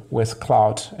comfortable with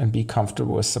cloud and be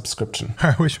comfortable with subscription.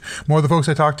 I wish more of the folks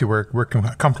I talk to were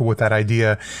comfortable with that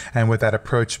idea and with that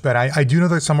approach. But I do know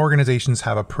that some organizations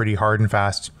have a pretty hard and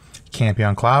fast can't be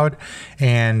on cloud.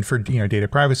 And for data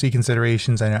privacy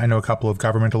considerations, I know a couple of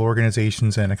governmental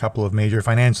organizations and a couple of major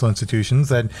financial institutions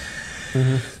that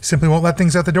simply won't let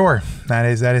things out the door. That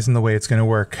isn't the way it's going to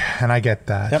work. And I get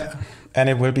that. Yep. And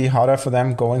it will be harder for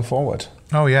them going forward.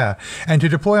 Oh yeah, and to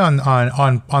deploy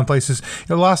on places,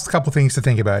 the last couple things to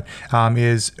think about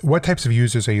is what types of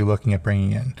users are you looking at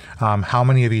bringing in? How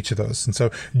many of each of those? And so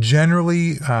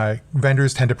generally,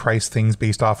 vendors tend to price things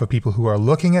based off of people who are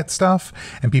looking at stuff,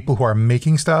 and people who are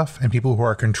making stuff, and people who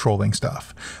are controlling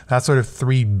stuff. That's sort of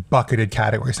 3 bucketed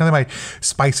categories. Now they might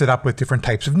spice it up with different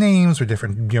types of names or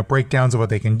different breakdowns of what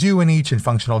they can do in each and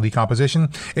functional decomposition.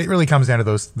 It really comes down to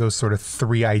those sort of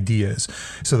 3 ideas.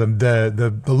 So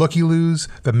the looky-loos,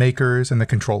 the makers, and the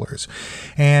controllers.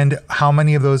 And how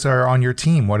many of those are on your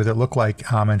team? What does it look like?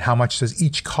 And how much does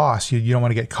each cost? You don't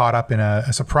want to get caught up in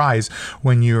a surprise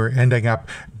when you're ending up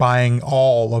buying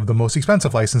all of the most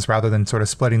expensive license rather than sort of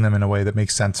splitting them in a way that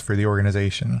makes sense for the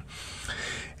organization.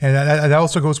 And that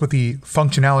also goes with the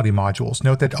functionality modules.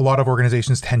 Note that a lot of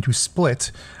organizations tend to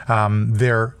split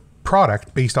their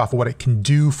product based off of what it can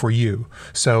do for you.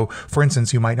 So for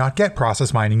instance, you might not get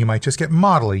process mining, you might just get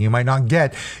modeling, you might not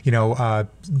get,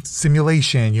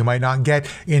 simulation, you might not get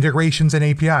integrations and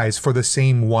APIs for the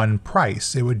same one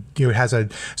price. It has a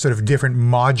sort of different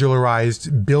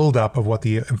modularized buildup of what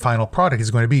the final product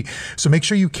is going to be. So make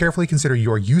sure you carefully consider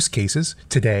your use cases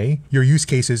today, your use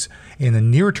cases in the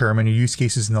near term, and your use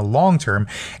cases in the long term,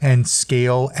 and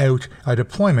scale out a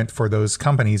deployment for those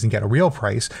companies and get a real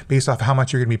price based off of how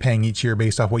much you're going to be paying each year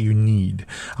based off what you need.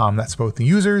 That's both the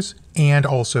users and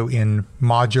also in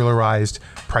modularized,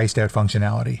 priced out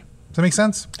functionality. Does that make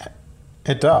sense?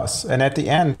 It does. And at the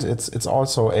end, it's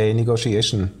also a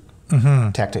negotiation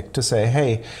tactic to say,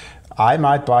 hey, I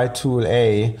might buy tool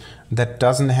A that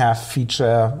doesn't have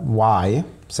feature Y,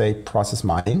 say process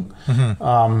mining.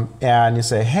 And you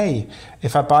say, hey,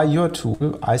 if I buy your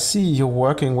tool, I see you're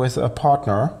working with a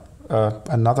partner,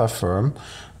 another firm,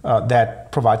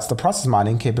 that provides the process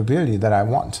mining capability that I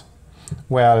want.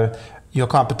 Well, your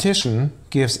competition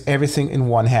gives everything in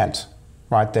one hand,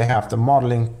 right? They have the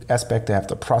modeling aspect, they have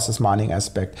the process mining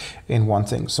aspect in one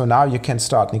thing. So now you can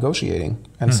start negotiating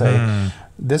and say,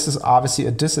 this is obviously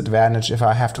a disadvantage if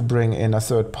I have to bring in a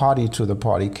third party to the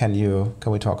party. Can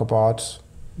we talk about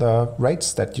the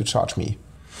rates that you charge me?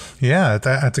 Yeah,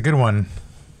 that's a good one.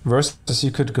 Versus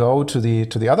you could go to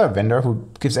the other vendor who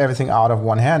gives everything out of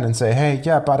one hand and say, hey,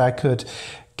 yeah, but I could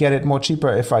get it more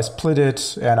cheaper if I split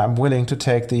it, and I'm willing to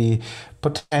take the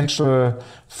potential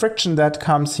friction that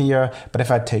comes here. But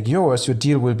if I take yours, your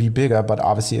deal will be bigger, but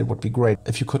obviously it would be great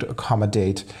if you could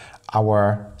accommodate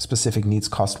our specific needs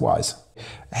cost-wise.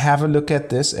 Have a look at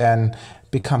this and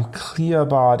become clear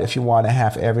about if you want to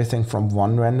have everything from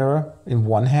one vendor in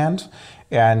one hand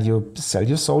and you sell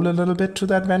your soul a little bit to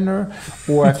that vendor,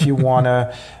 or if you want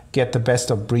to get the best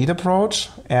of breed approach,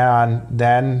 and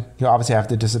then you obviously have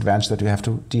the disadvantage that you have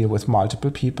to deal with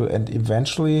multiple people and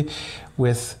eventually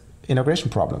with integration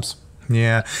problems.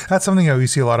 Yeah, that's something that we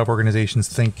see a lot of organizations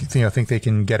think they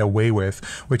can get away with,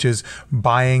 which is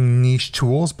buying niche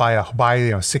tools,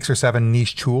 buy 6 or 7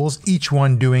 niche tools, each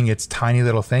one doing its tiny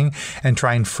little thing, and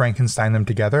try and Frankenstein them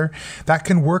together. That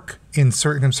can work in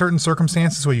certain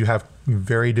circumstances where you have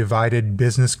very divided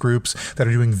business groups that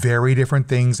are doing very different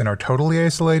things and are totally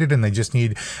isolated, and they just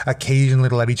need occasionally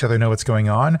to let each other know what's going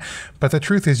on. But the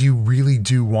truth is, you really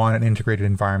do want an integrated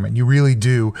environment. You really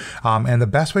do. And the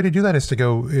best way to do that is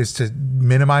to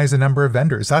minimize the number of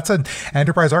vendors. That's an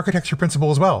enterprise architecture principle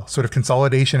as well, sort of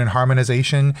consolidation and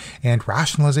harmonization and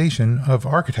rationalization of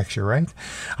architecture, right?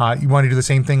 You want to do the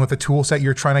same thing with the tool set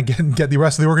you're trying to get the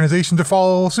rest of the organization to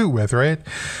follow suit with, right?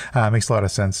 Makes a lot of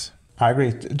sense. I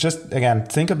agree. Just again,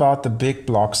 think about the big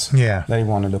blocks that you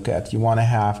want to look at. You want to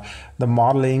have the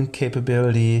modeling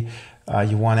capability.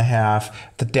 You want to have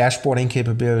the dashboarding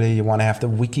capability. You want to have the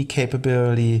wiki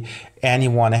capability, and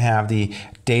you want to have the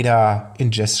data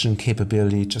ingestion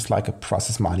capability, just like a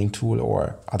process mining tool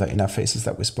or other interfaces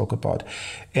that we spoke about.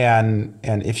 And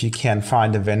if you can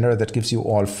find a vendor that gives you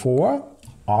all 4,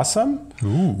 awesome.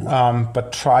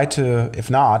 But try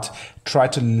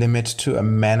to limit to a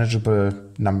manageable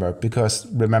number, because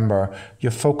remember,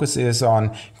 your focus is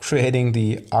on creating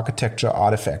the architecture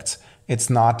artifacts.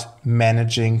 It's not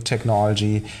managing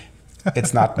technology.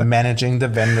 It's not managing the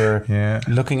vendor,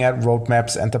 looking at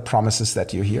roadmaps and the promises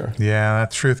that you hear. Yeah,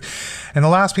 that's truth. And the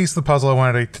last piece of the puzzle I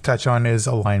wanted to touch on is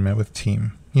alignment with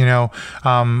team.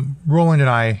 Roland and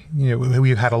I,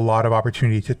 we've had a lot of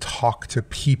opportunity to talk to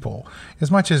people. As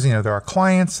much as, there are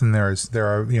clients and there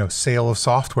are sale of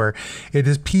software, it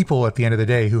is people at the end of the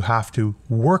day who have to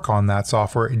work on that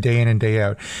software day in and day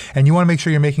out. And you want to make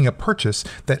sure you're making a purchase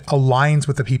that aligns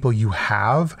with the people you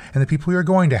have and the people you're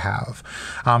going to have.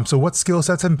 So what skill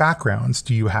sets and backgrounds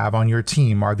do you have on your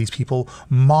team? Are these people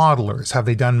modelers? Have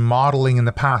they done modeling in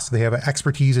the past? Do they have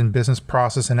expertise in business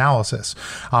process analysis?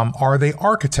 Are they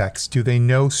architects? Do they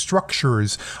know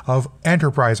structures of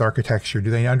enterprise architecture? Do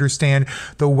they understand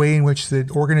the way in which the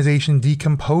organization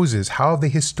decomposes? How have they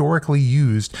historically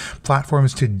used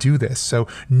platforms to do this? So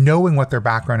knowing what their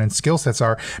background and skill sets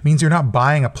are means you're not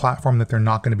buying a platform that they're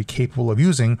not going to be capable of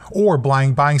using, or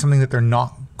buying something that they're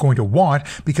not going to want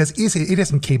because it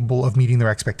isn't capable of meeting their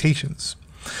expectations.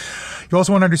 You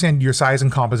also want to understand your size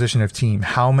and composition of team.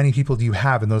 How many people do you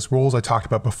have in those roles I talked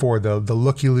about before? The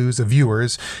looky-loos, the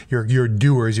viewers, your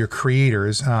doers, your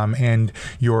creators, and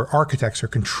your architects or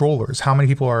controllers. How many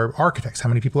people are architects? How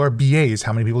many people are BAs?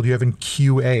 How many people do you have in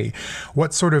QA?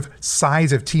 What sort of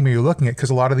size of team are you looking at? Because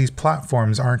a lot of these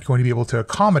platforms aren't going to be able to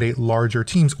accommodate larger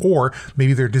teams, or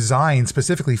maybe they're designed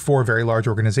specifically for very large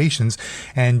organizations.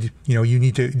 And you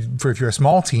need to, if you're a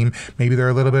small team, maybe they're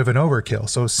a little bit of an overkill.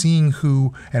 So seeing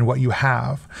who and what you have.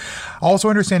 Also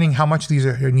understanding how much these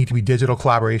need to be digital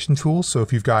collaboration tools. So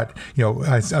if you've got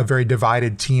a very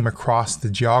divided team across the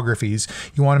geographies,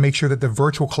 you want to make sure that the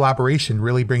virtual collaboration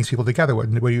really brings people together. What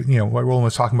Roland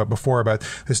was talking about before, about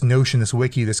this notion, this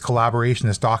wiki, this collaboration,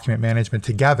 this document management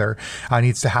together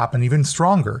needs to happen even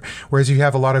stronger. Whereas if you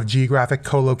have a lot of geographic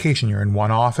co-location, you're in one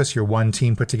office, you're one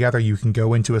team put together, you can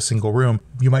go into a single room.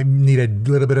 You might need a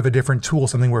little bit of a different tool,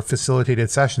 something where facilitated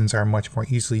sessions are much more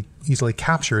easily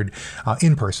captured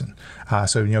in person.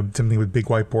 So, something with big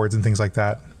whiteboards and things like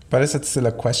that. But is it still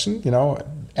a question?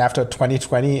 After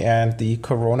 2020 and the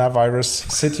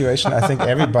coronavirus situation, I think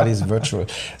everybody's virtual.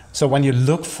 So when you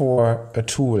look for a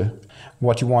tool,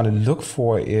 what you want to look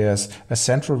for is a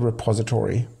central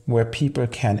repository where people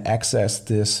can access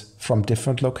this from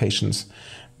different locations,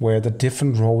 where the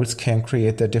different roles can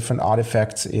create their different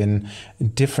artifacts in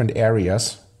different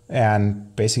areas.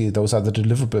 And basically those are the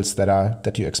deliverables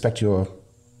that you expect your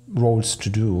roles to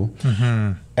do.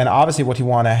 Mm-hmm. And obviously what you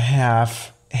want to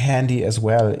have handy as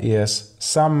well is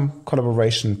some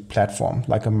collaboration platform,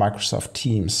 like a Microsoft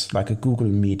Teams, like a Google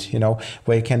Meet,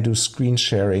 where you can do screen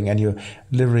sharing and you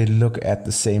literally look at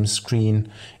the same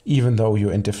screen, even though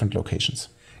you're in different locations.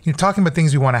 Talking about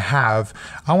things we want to have,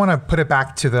 I want to put it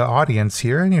back to the audience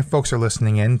here. And folks are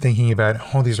listening in, thinking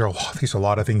about, these are a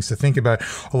lot of things to think about,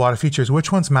 a lot of features.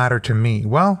 Which ones matter to me?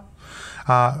 Well,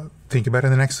 Think about it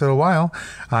in the next little while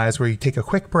as we take a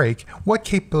quick break. What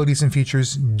capabilities and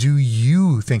features do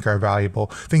you think are valuable?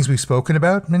 Things we've spoken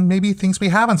about and maybe things we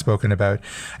haven't spoken about.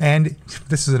 And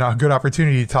this is a good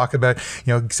opportunity to talk about,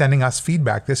 sending us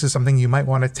feedback. This is something you might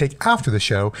want to take after the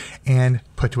show and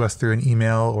put to us through an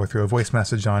email or through a voice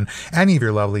message on any of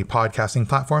your lovely podcasting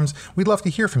platforms. We'd love to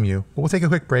hear from you. But we'll take a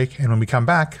quick break, and when we come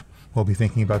back, we'll be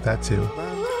thinking about that too.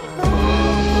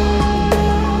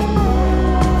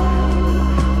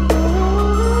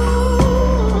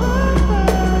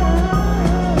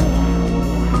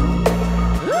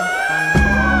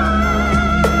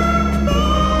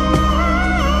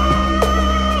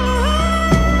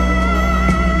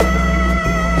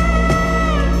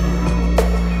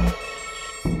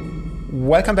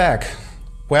 Welcome back.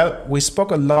 Well, we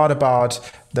spoke a lot about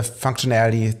the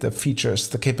functionality, the features,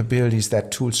 the capabilities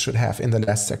that tools should have in the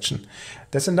last section.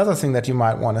 There's another thing that you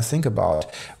might want to think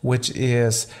about, which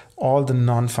is all the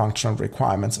non-functional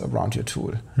requirements around your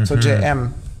tool. Mm-hmm. So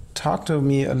JM, talk to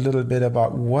me a little bit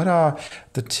about what are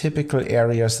the typical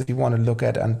areas that you want to look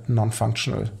at and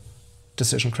non-functional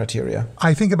decision criteria.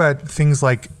 I think about things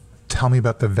like, tell me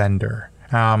about the vendor.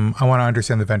 I want to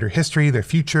understand the vendor history, their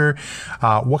future.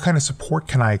 What kind of support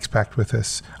can I expect with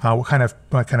this? What kind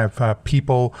of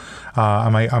people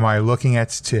am I looking at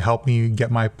to help me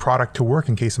get my product to work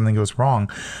in case something goes wrong?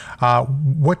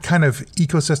 What kind of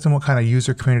ecosystem, what kind of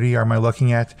user community am I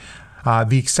looking at?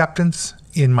 The acceptance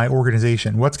in my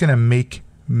organization. What's going to make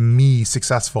me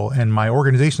successful and my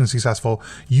organization successful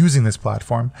using this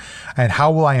platform? And how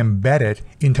will I embed it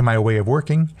into my way of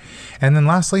working? And then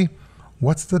lastly,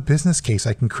 what's the business case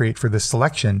I can create for this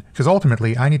selection? Because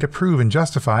ultimately, I need to prove and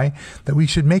justify that we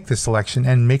should make this selection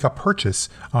and make a purchase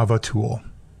of a tool.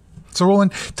 So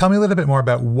Roland, tell me a little bit more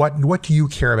about what do you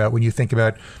care about when you think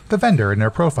about the vendor and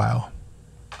their profile?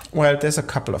 Well, there's a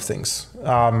couple of things.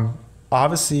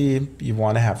 Obviously, you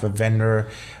want to have a vendor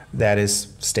that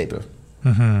is stable.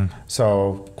 Mm-hmm.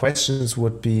 So questions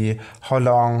would be, how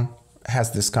long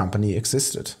has this company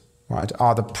existed? Right?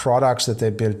 Are the products that they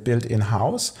built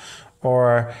in-house?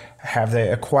 Or have they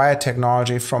acquired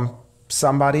technology from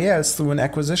somebody else through an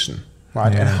acquisition,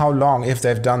 right? Yeah. And how long, if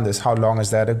they've done this, how long is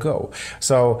that ago?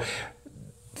 So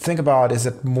think about, is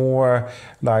it more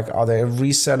like, are they a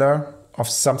reseller of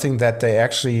something that they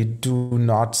actually do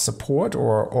not support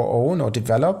or own or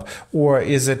develop? Or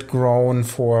is it grown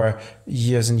for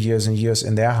years and years and years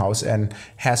in their house and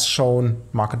has shown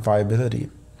market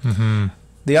viability? Mm-hmm.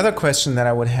 The other question that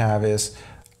I would have is,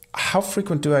 how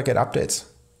frequent do I get updates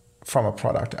from a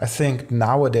product? I think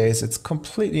nowadays it's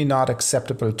completely not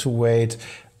acceptable to wait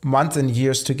months and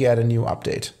years to get a new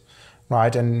update,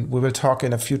 right? And we will talk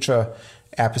in a future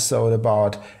episode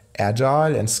about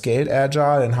agile and scaled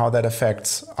agile and how that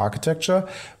affects architecture.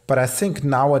 But I think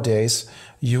nowadays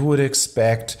you would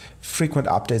expect frequent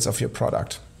updates of your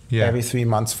product. Yeah. Every 3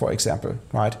 months, for example,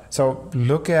 right? So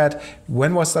look at,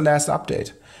 when was the last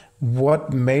update?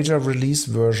 What major release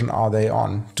version are they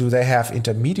on? Do they have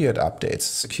intermediate updates,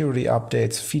 security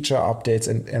updates, feature updates,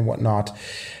 and whatnot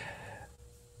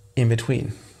in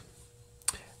between?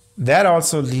 That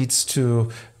also leads to,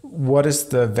 what is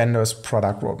the vendor's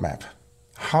product roadmap?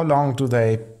 How long do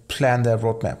they plan their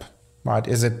roadmap? Right?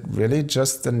 Is it really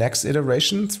just the next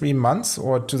iteration, 3 months?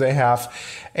 Or do they have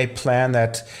a plan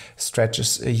that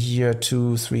stretches a year,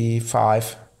 2, 3,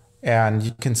 5, and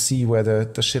you can see where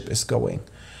the ship is going?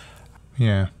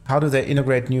 Yeah. How do they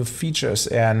integrate new features,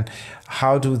 and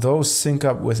how do those sync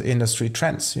up with industry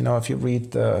trends? If you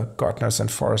read the Gartners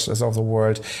and Forresters of the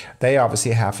world, they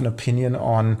obviously have an opinion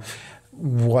on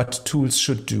what tools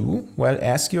should do. Well,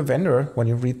 ask your vendor when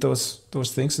you read those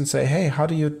things and say, hey, how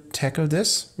do you tackle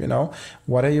this?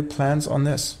 What are your plans on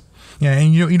this? Yeah,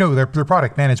 and their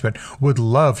product management would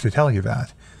love to tell you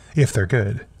that if they're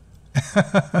good.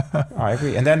 I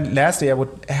agree. And then lastly, I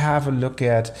would have a look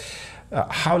at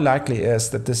how likely is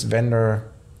that this vendor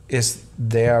is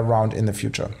there around in the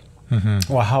future?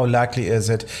 Mm-hmm. Or how likely is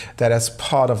it that as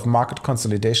part of market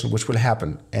consolidation, which will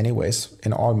happen anyways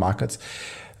in all markets,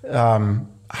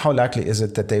 how likely is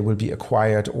it that they will be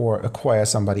acquired or acquire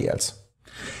somebody else?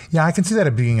 Yeah, I can see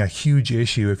that being a huge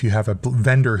issue if you have a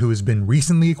vendor who has been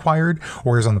recently acquired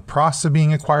or is on the process of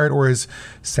being acquired or is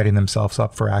setting themselves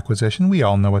up for acquisition. We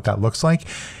all know what that looks like.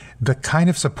 The kind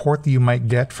of support that you might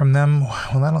get from them,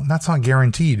 well, that's not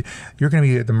guaranteed. You're going to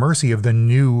be at the mercy of the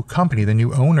new company, the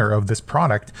new owner of this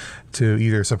product, to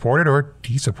either support it or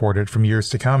de-support it from years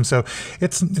to come. So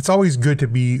it's always good to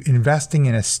be investing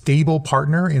in a stable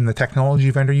partner in the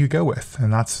technology vendor you go with,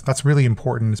 and that's really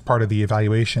important as part of the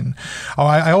evaluation.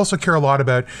 I also care a lot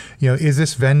about, is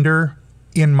this vendor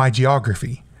in my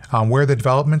geography? Where are the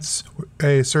development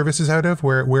services out of?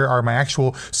 Where are my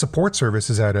actual support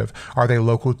services out of? Are they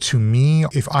local to me?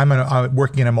 If I'm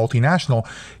working in a multinational,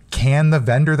 can the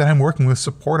vendor that I'm working with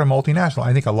support a multinational?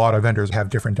 I think a lot of vendors have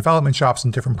different development shops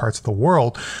in different parts of the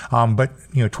world, but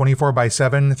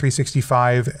 24/7,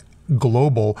 365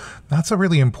 global, that's a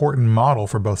really important model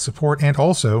for both support and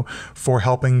also for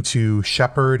helping to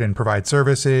shepherd and provide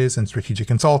services and strategic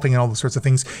consulting and all those sorts of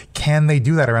things. Can they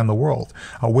do that around the world?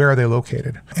 Where are they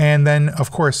located? And then,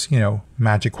 of course,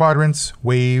 magic quadrants,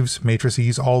 waves,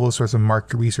 matrices, all those sorts of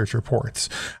market research reports.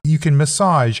 You can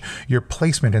massage your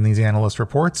placement in these analyst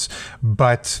reports,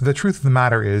 but the truth of the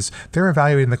matter is they're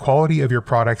evaluating the quality of your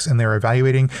products and they're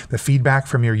evaluating the feedback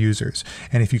from your users.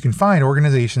 And if you can find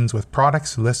organizations with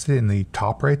products listed in the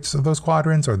top rates of those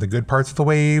quadrants or the good parts of the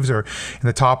waves or in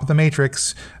the top of the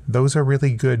matrix, those are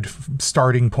really good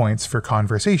starting points for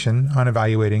conversation on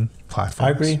evaluating platforms. I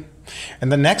agree.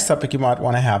 And the next topic you might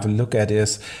want to have a look at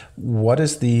is what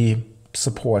is the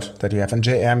support that you have? And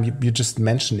JM, you just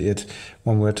mentioned it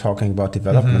when we were talking about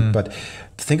development, but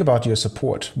think about your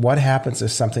support. What happens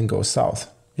if something goes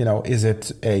south? Is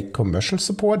it a commercial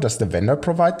support? Does the vendor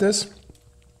provide this?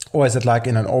 Or is it like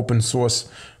in an open source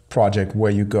project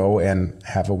where you go and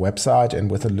have a website and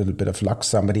with a little bit of luck,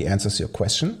 somebody answers your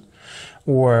question?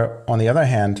 Or on the other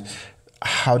hand,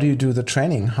 how do you do the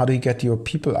training? How do you get your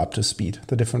people up to speed,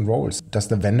 the different roles? Does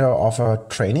the vendor offer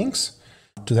trainings?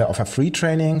 Do they offer free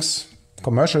trainings,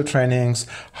 commercial trainings?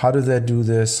 How do they do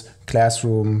this?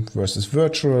 Classroom versus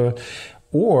virtual?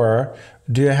 Or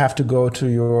do you have to go to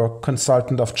your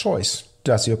consultant of choice?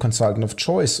 Does your consultant of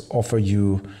choice offer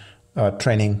you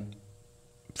training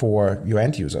for your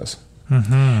end users?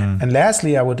 And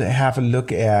lastly, I would have a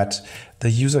look at the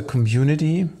user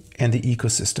community and the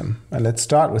ecosystem. And let's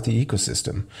start with the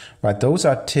ecosystem, right? Those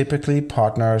are typically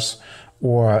partners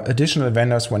or additional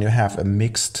vendors when you have a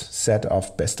mixed set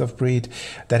of best of breed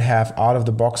that have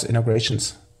out-of-the-box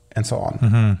integrations and so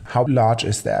on. How large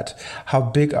is that? How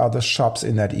big are the shops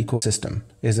in that ecosystem?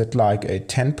 Is it like a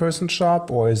 10-person shop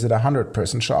or is it a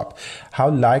 100-person shop? How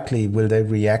likely will they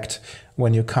react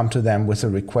when you come to them with a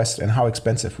request, and how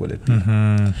expensive will it be?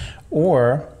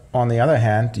 Or on the other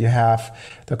hand, you have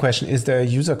the question, is there a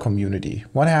user community?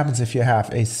 What happens if you have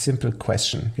a simple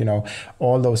question?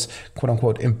 All those quote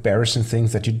unquote embarrassing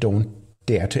things that you don't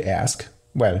dare to ask.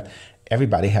 Well,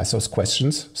 everybody has those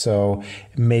questions. So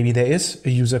maybe there is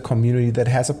a user community that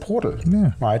has a portal,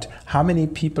 right? How many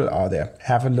people are there?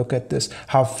 Have a look at this.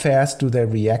 How fast do they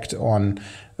react on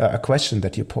a question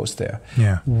that you post there?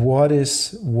 What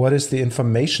is the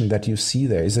information that you see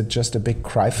there? Is it just a big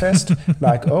cry fest?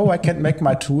 Like, I can't make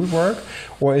my tool work?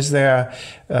 Or is there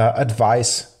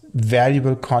advice,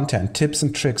 valuable content, tips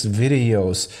and tricks,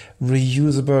 videos,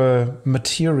 reusable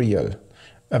material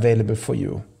available for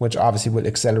you, which obviously will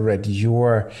accelerate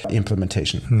your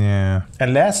implementation?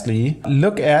 And lastly,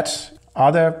 look at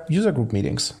other user group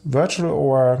meetings, virtual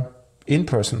or in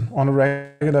person, on a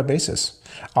regular basis.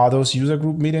 Are those user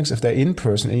group meetings, if they're in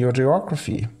person, in your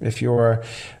geography? If you're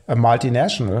a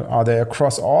multinational, are they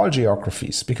across all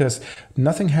geographies? Because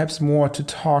nothing helps more to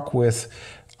talk with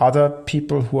other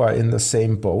people who are in the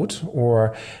same boat,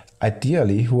 or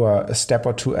ideally who are a step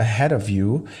or two ahead of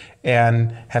you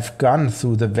and have gone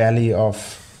through the valley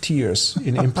of tears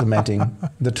in implementing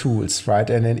the tools, right?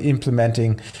 And in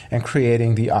implementing and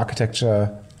creating the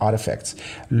architecture artifacts.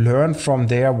 Learn from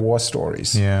their war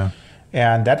stories.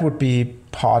 And that would be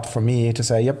part for me to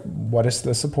say, what is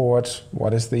the support?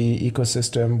 What is the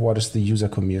ecosystem? What is the user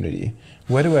community?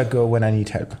 Where do I go when I need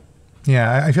help?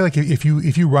 I feel like if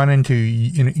you run into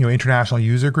international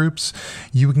user groups,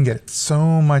 you can get so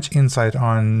much insight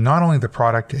on not only the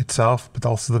product itself, but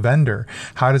also the vendor.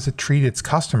 How does it treat its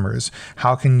customers?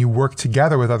 How can you work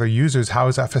together with other users? How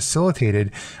is that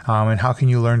facilitated? And how can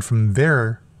you learn from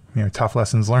their tough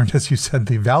lessons learned, as you said,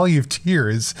 the valley of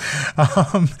tears,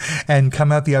 and come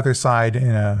out the other side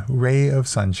in a ray of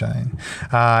sunshine.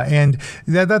 And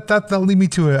that'll lead me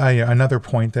to another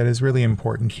point that is really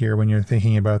important here when you're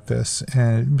thinking about this.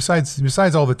 And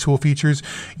besides all the tool features,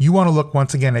 you want to look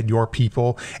once again at your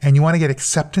people, and you want to get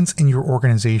acceptance in your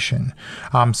organization.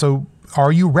 So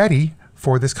are you ready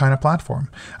for this kind of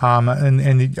platform?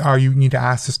 And you need to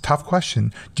ask this tough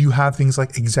question. Do you have things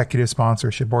like executive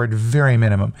sponsorship, or at very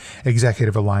minimum,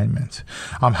 executive alignment?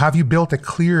 Have you built a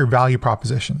clear value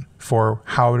proposition for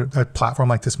how a platform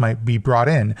like this might be brought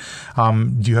in?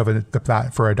 Do you have a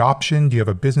for adoption? Do you have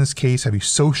a business case? Have you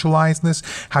socialized this?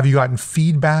 Have you gotten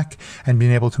feedback and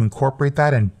been able to incorporate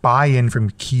that and buy in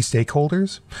from key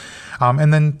stakeholders?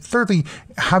 And then thirdly,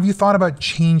 have you thought about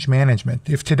change management?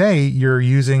 If today you're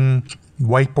using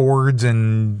whiteboards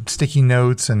and sticky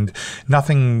notes and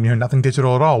nothing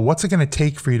digital at all. What's it going to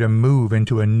take for you to move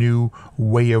into a new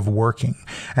way of working?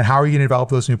 And how are you going to develop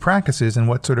those new practices? And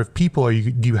what sort of people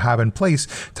do you have in place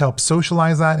to help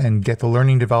socialize that and get the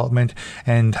learning development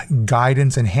and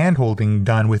guidance and handholding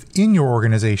done within your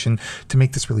organization to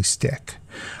make this really stick?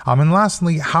 And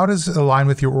lastly, how does it align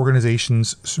with your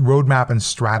organization's roadmap and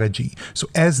strategy? So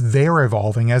as they're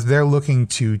evolving, as they're looking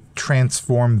to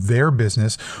transform their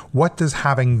business, what does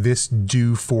having this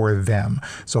do for them?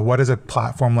 So what is a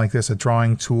platform like this, a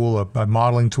drawing tool, a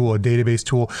modeling tool, a database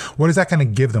tool, what is that going to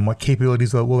give them? What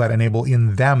capabilities will that enable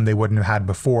in them they wouldn't have had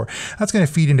before? That's going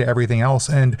to feed into everything else.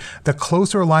 And the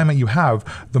closer alignment you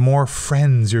have, the more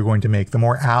friends you're going to make, the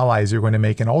more allies you're going to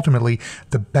make, and ultimately,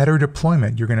 the better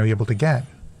deployment you're going to be able to get.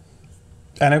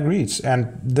 And agreed.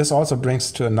 And this also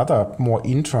brings to another more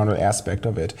internal aspect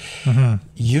of it. Mm-hmm.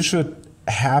 You should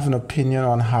have an opinion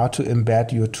on how to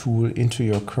embed your tool into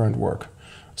your current work.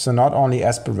 So not only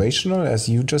aspirational, as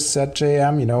you just said,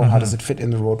 JM, mm-hmm. how does it fit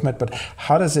in the roadmap, but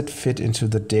how does it fit into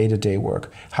the day-to-day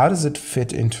work? How does it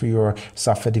fit into your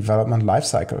software development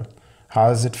lifecycle? How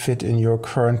does it fit in your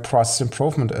current process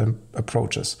improvement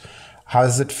approaches? How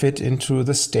does it fit into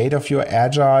the state of your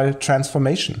agile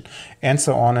transformation, and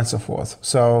so on and so forth?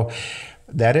 So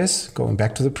that is, going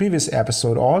back to the previous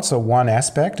episode, also one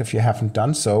aspect, if you haven't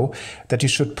done so, that you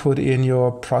should put in your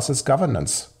process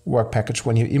governance work package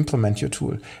when you implement your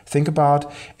tool. Think about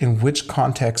in which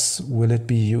contexts will it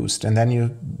be used. And then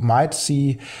you might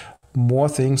see more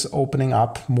things opening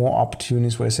up, more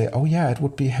opportunities where you say, oh yeah, it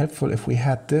would be helpful if we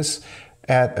had this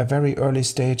at a very early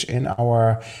stage in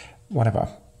our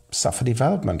software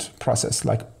development process,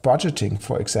 like budgeting,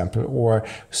 for example, or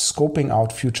scoping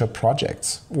out future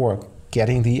projects, or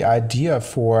getting the idea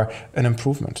for an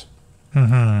improvement.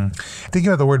 Mm-hmm. Thinking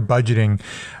about the word budgeting,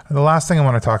 the last thing I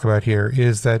want to talk about here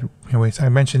is that, I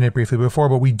mentioned it briefly before,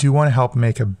 but we do want to help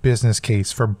make a business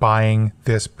case for buying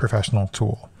this professional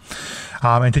tool.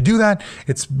 And to do that,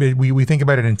 we think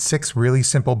about it in 6 really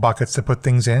simple buckets to put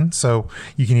things in. So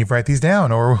you can either write these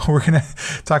down, or we're going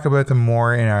to talk about them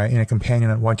more in a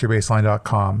companion at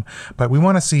whatyourbaseline.com. But we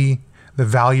want to see the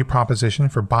value proposition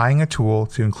for buying a tool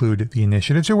to include the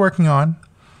initiatives you're working on,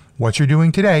 what you're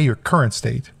doing today, your current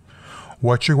state,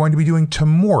 what you're going to be doing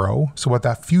tomorrow, so what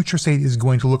that future state is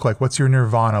going to look like, what's your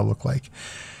nirvana look like,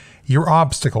 your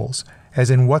obstacles, as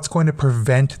in what's going to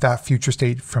prevent that future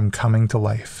state from coming to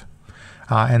life.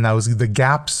 And those are the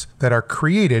gaps that are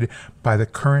created by the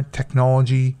current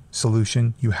technology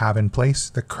solution you have in place,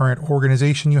 the current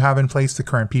organization you have in place, the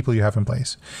current people you have in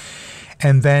place.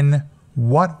 And then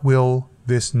what will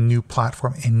this new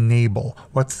platform enable?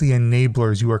 What's the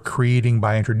enablers you are creating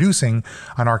by introducing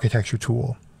an architecture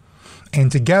tool? And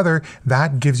together,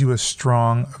 that gives you a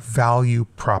strong value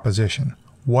proposition.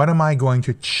 What am I going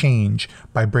to change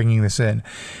by bringing this in?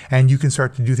 And you can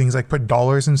start to do things like put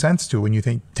dollars and cents to it when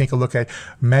you take a look at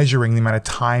measuring the amount of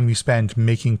time you spend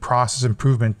making process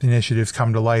improvement initiatives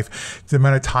come to life, the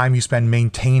amount of time you spend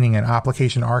maintaining an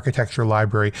application architecture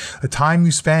library, the time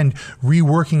you spend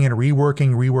reworking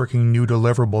new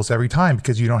deliverables every time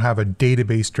because you don't have a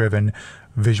database-driven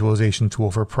visualization tool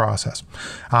for process.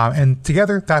 And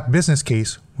together, that business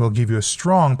case will give you a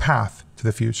strong path to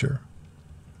the future.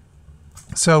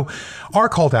 So our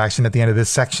call to action at the end of this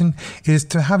section is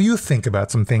to have you think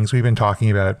about some things we've been talking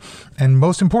about. And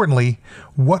most importantly,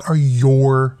 what are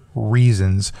your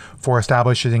reasons for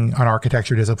establishing an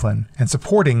architecture discipline and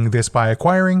supporting this by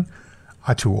acquiring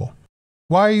a tool?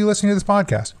 Why are you listening to this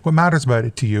podcast? What matters about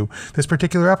it to you? This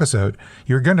particular episode,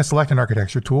 you're going to select an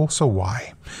architecture tool, so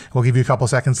why? We'll give you a couple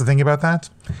seconds to think about that,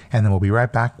 and then we'll be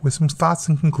right back with some thoughts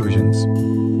and conclusions.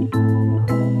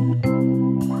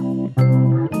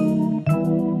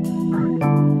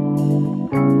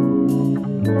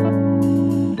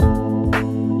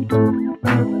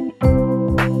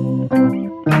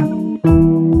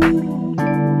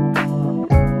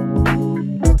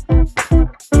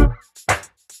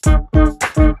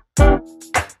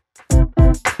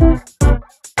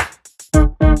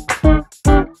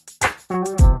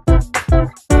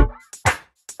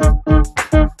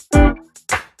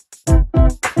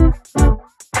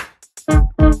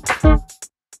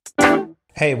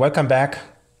 Hey, welcome back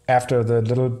after the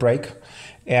little break.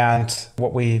 And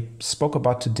what we spoke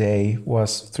about today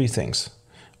was 3 things.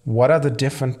 What are the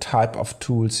different type of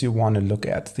tools you want to look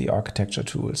at, the architecture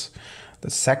tools?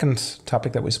 The second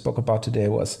topic that we spoke about today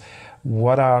was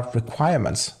what are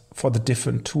requirements for the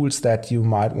different tools that you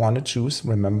might want to choose.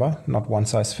 Remember, not one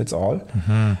size fits all.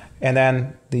 Mm-hmm. And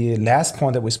then the last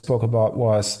point that we spoke about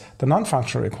was the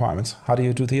non-functional requirements. How do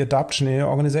you do the adoption in your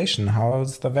organization?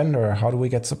 How's the vendor? How do we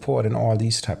get support and all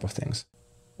these type of things?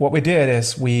 What we did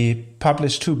is we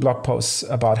published 2 blog posts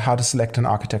about how to select an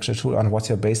architecture tool on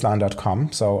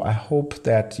whatsyourbaseline.com. So I hope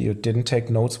that you didn't take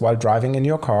notes while driving in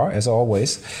your car, as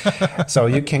always. So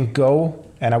you can go,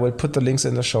 and I will put the links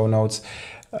in the show notes.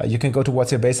 You can go to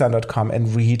whatsyourbaseline.com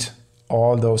and read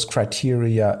all those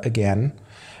criteria again.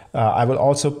 I will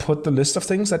also put the list of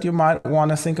things that you might want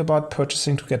to think about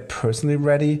purchasing to get personally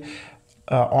ready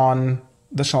on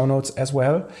the show notes as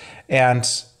well. And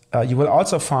you will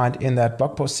also find in that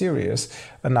blog post series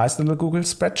a nice little Google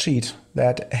spreadsheet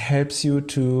that helps you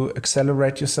to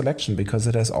accelerate your selection, because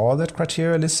it has all that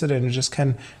criteria listed and you just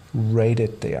can rate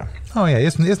it there. Oh yeah,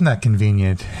 isn't that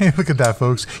convenient? Hey, look at that,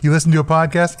 folks. You listen to a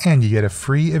podcast and you get a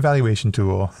free evaluation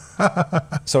tool.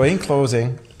 So in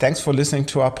closing, thanks for listening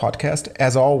to our podcast.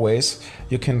 As always,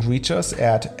 you can reach us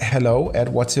at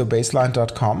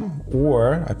hello@whatsyourbaseline.com,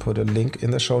 or I put a link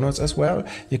in the show notes as well.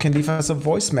 You can leave us a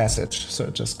voice message. So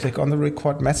just click on the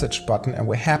record message button, and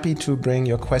we're happy to bring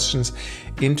your questions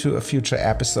into a future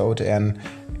episode and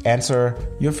answer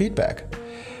your feedback.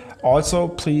 Also,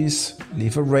 please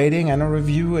leave a rating and a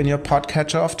review in your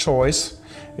podcatcher of choice.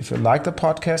 If you like the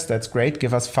podcast, that's great.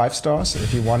 Give us 5 stars.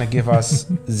 If you want to give us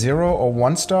 0 or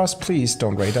 1 stars, please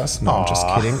don't rate us. No, I'm just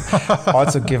kidding.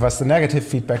 Also, give us the negative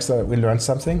feedback so that we learn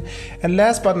something. And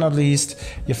last but not least,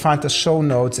 you find the show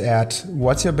notes at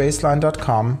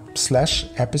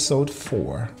whatsyourbaseline.com/episode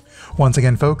 4. Once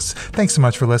again, folks, thanks so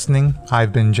much for listening.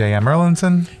 I've been J.M.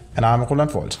 Erlinson. And I'm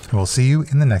Roland Wold. We'll see you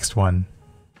in the next one.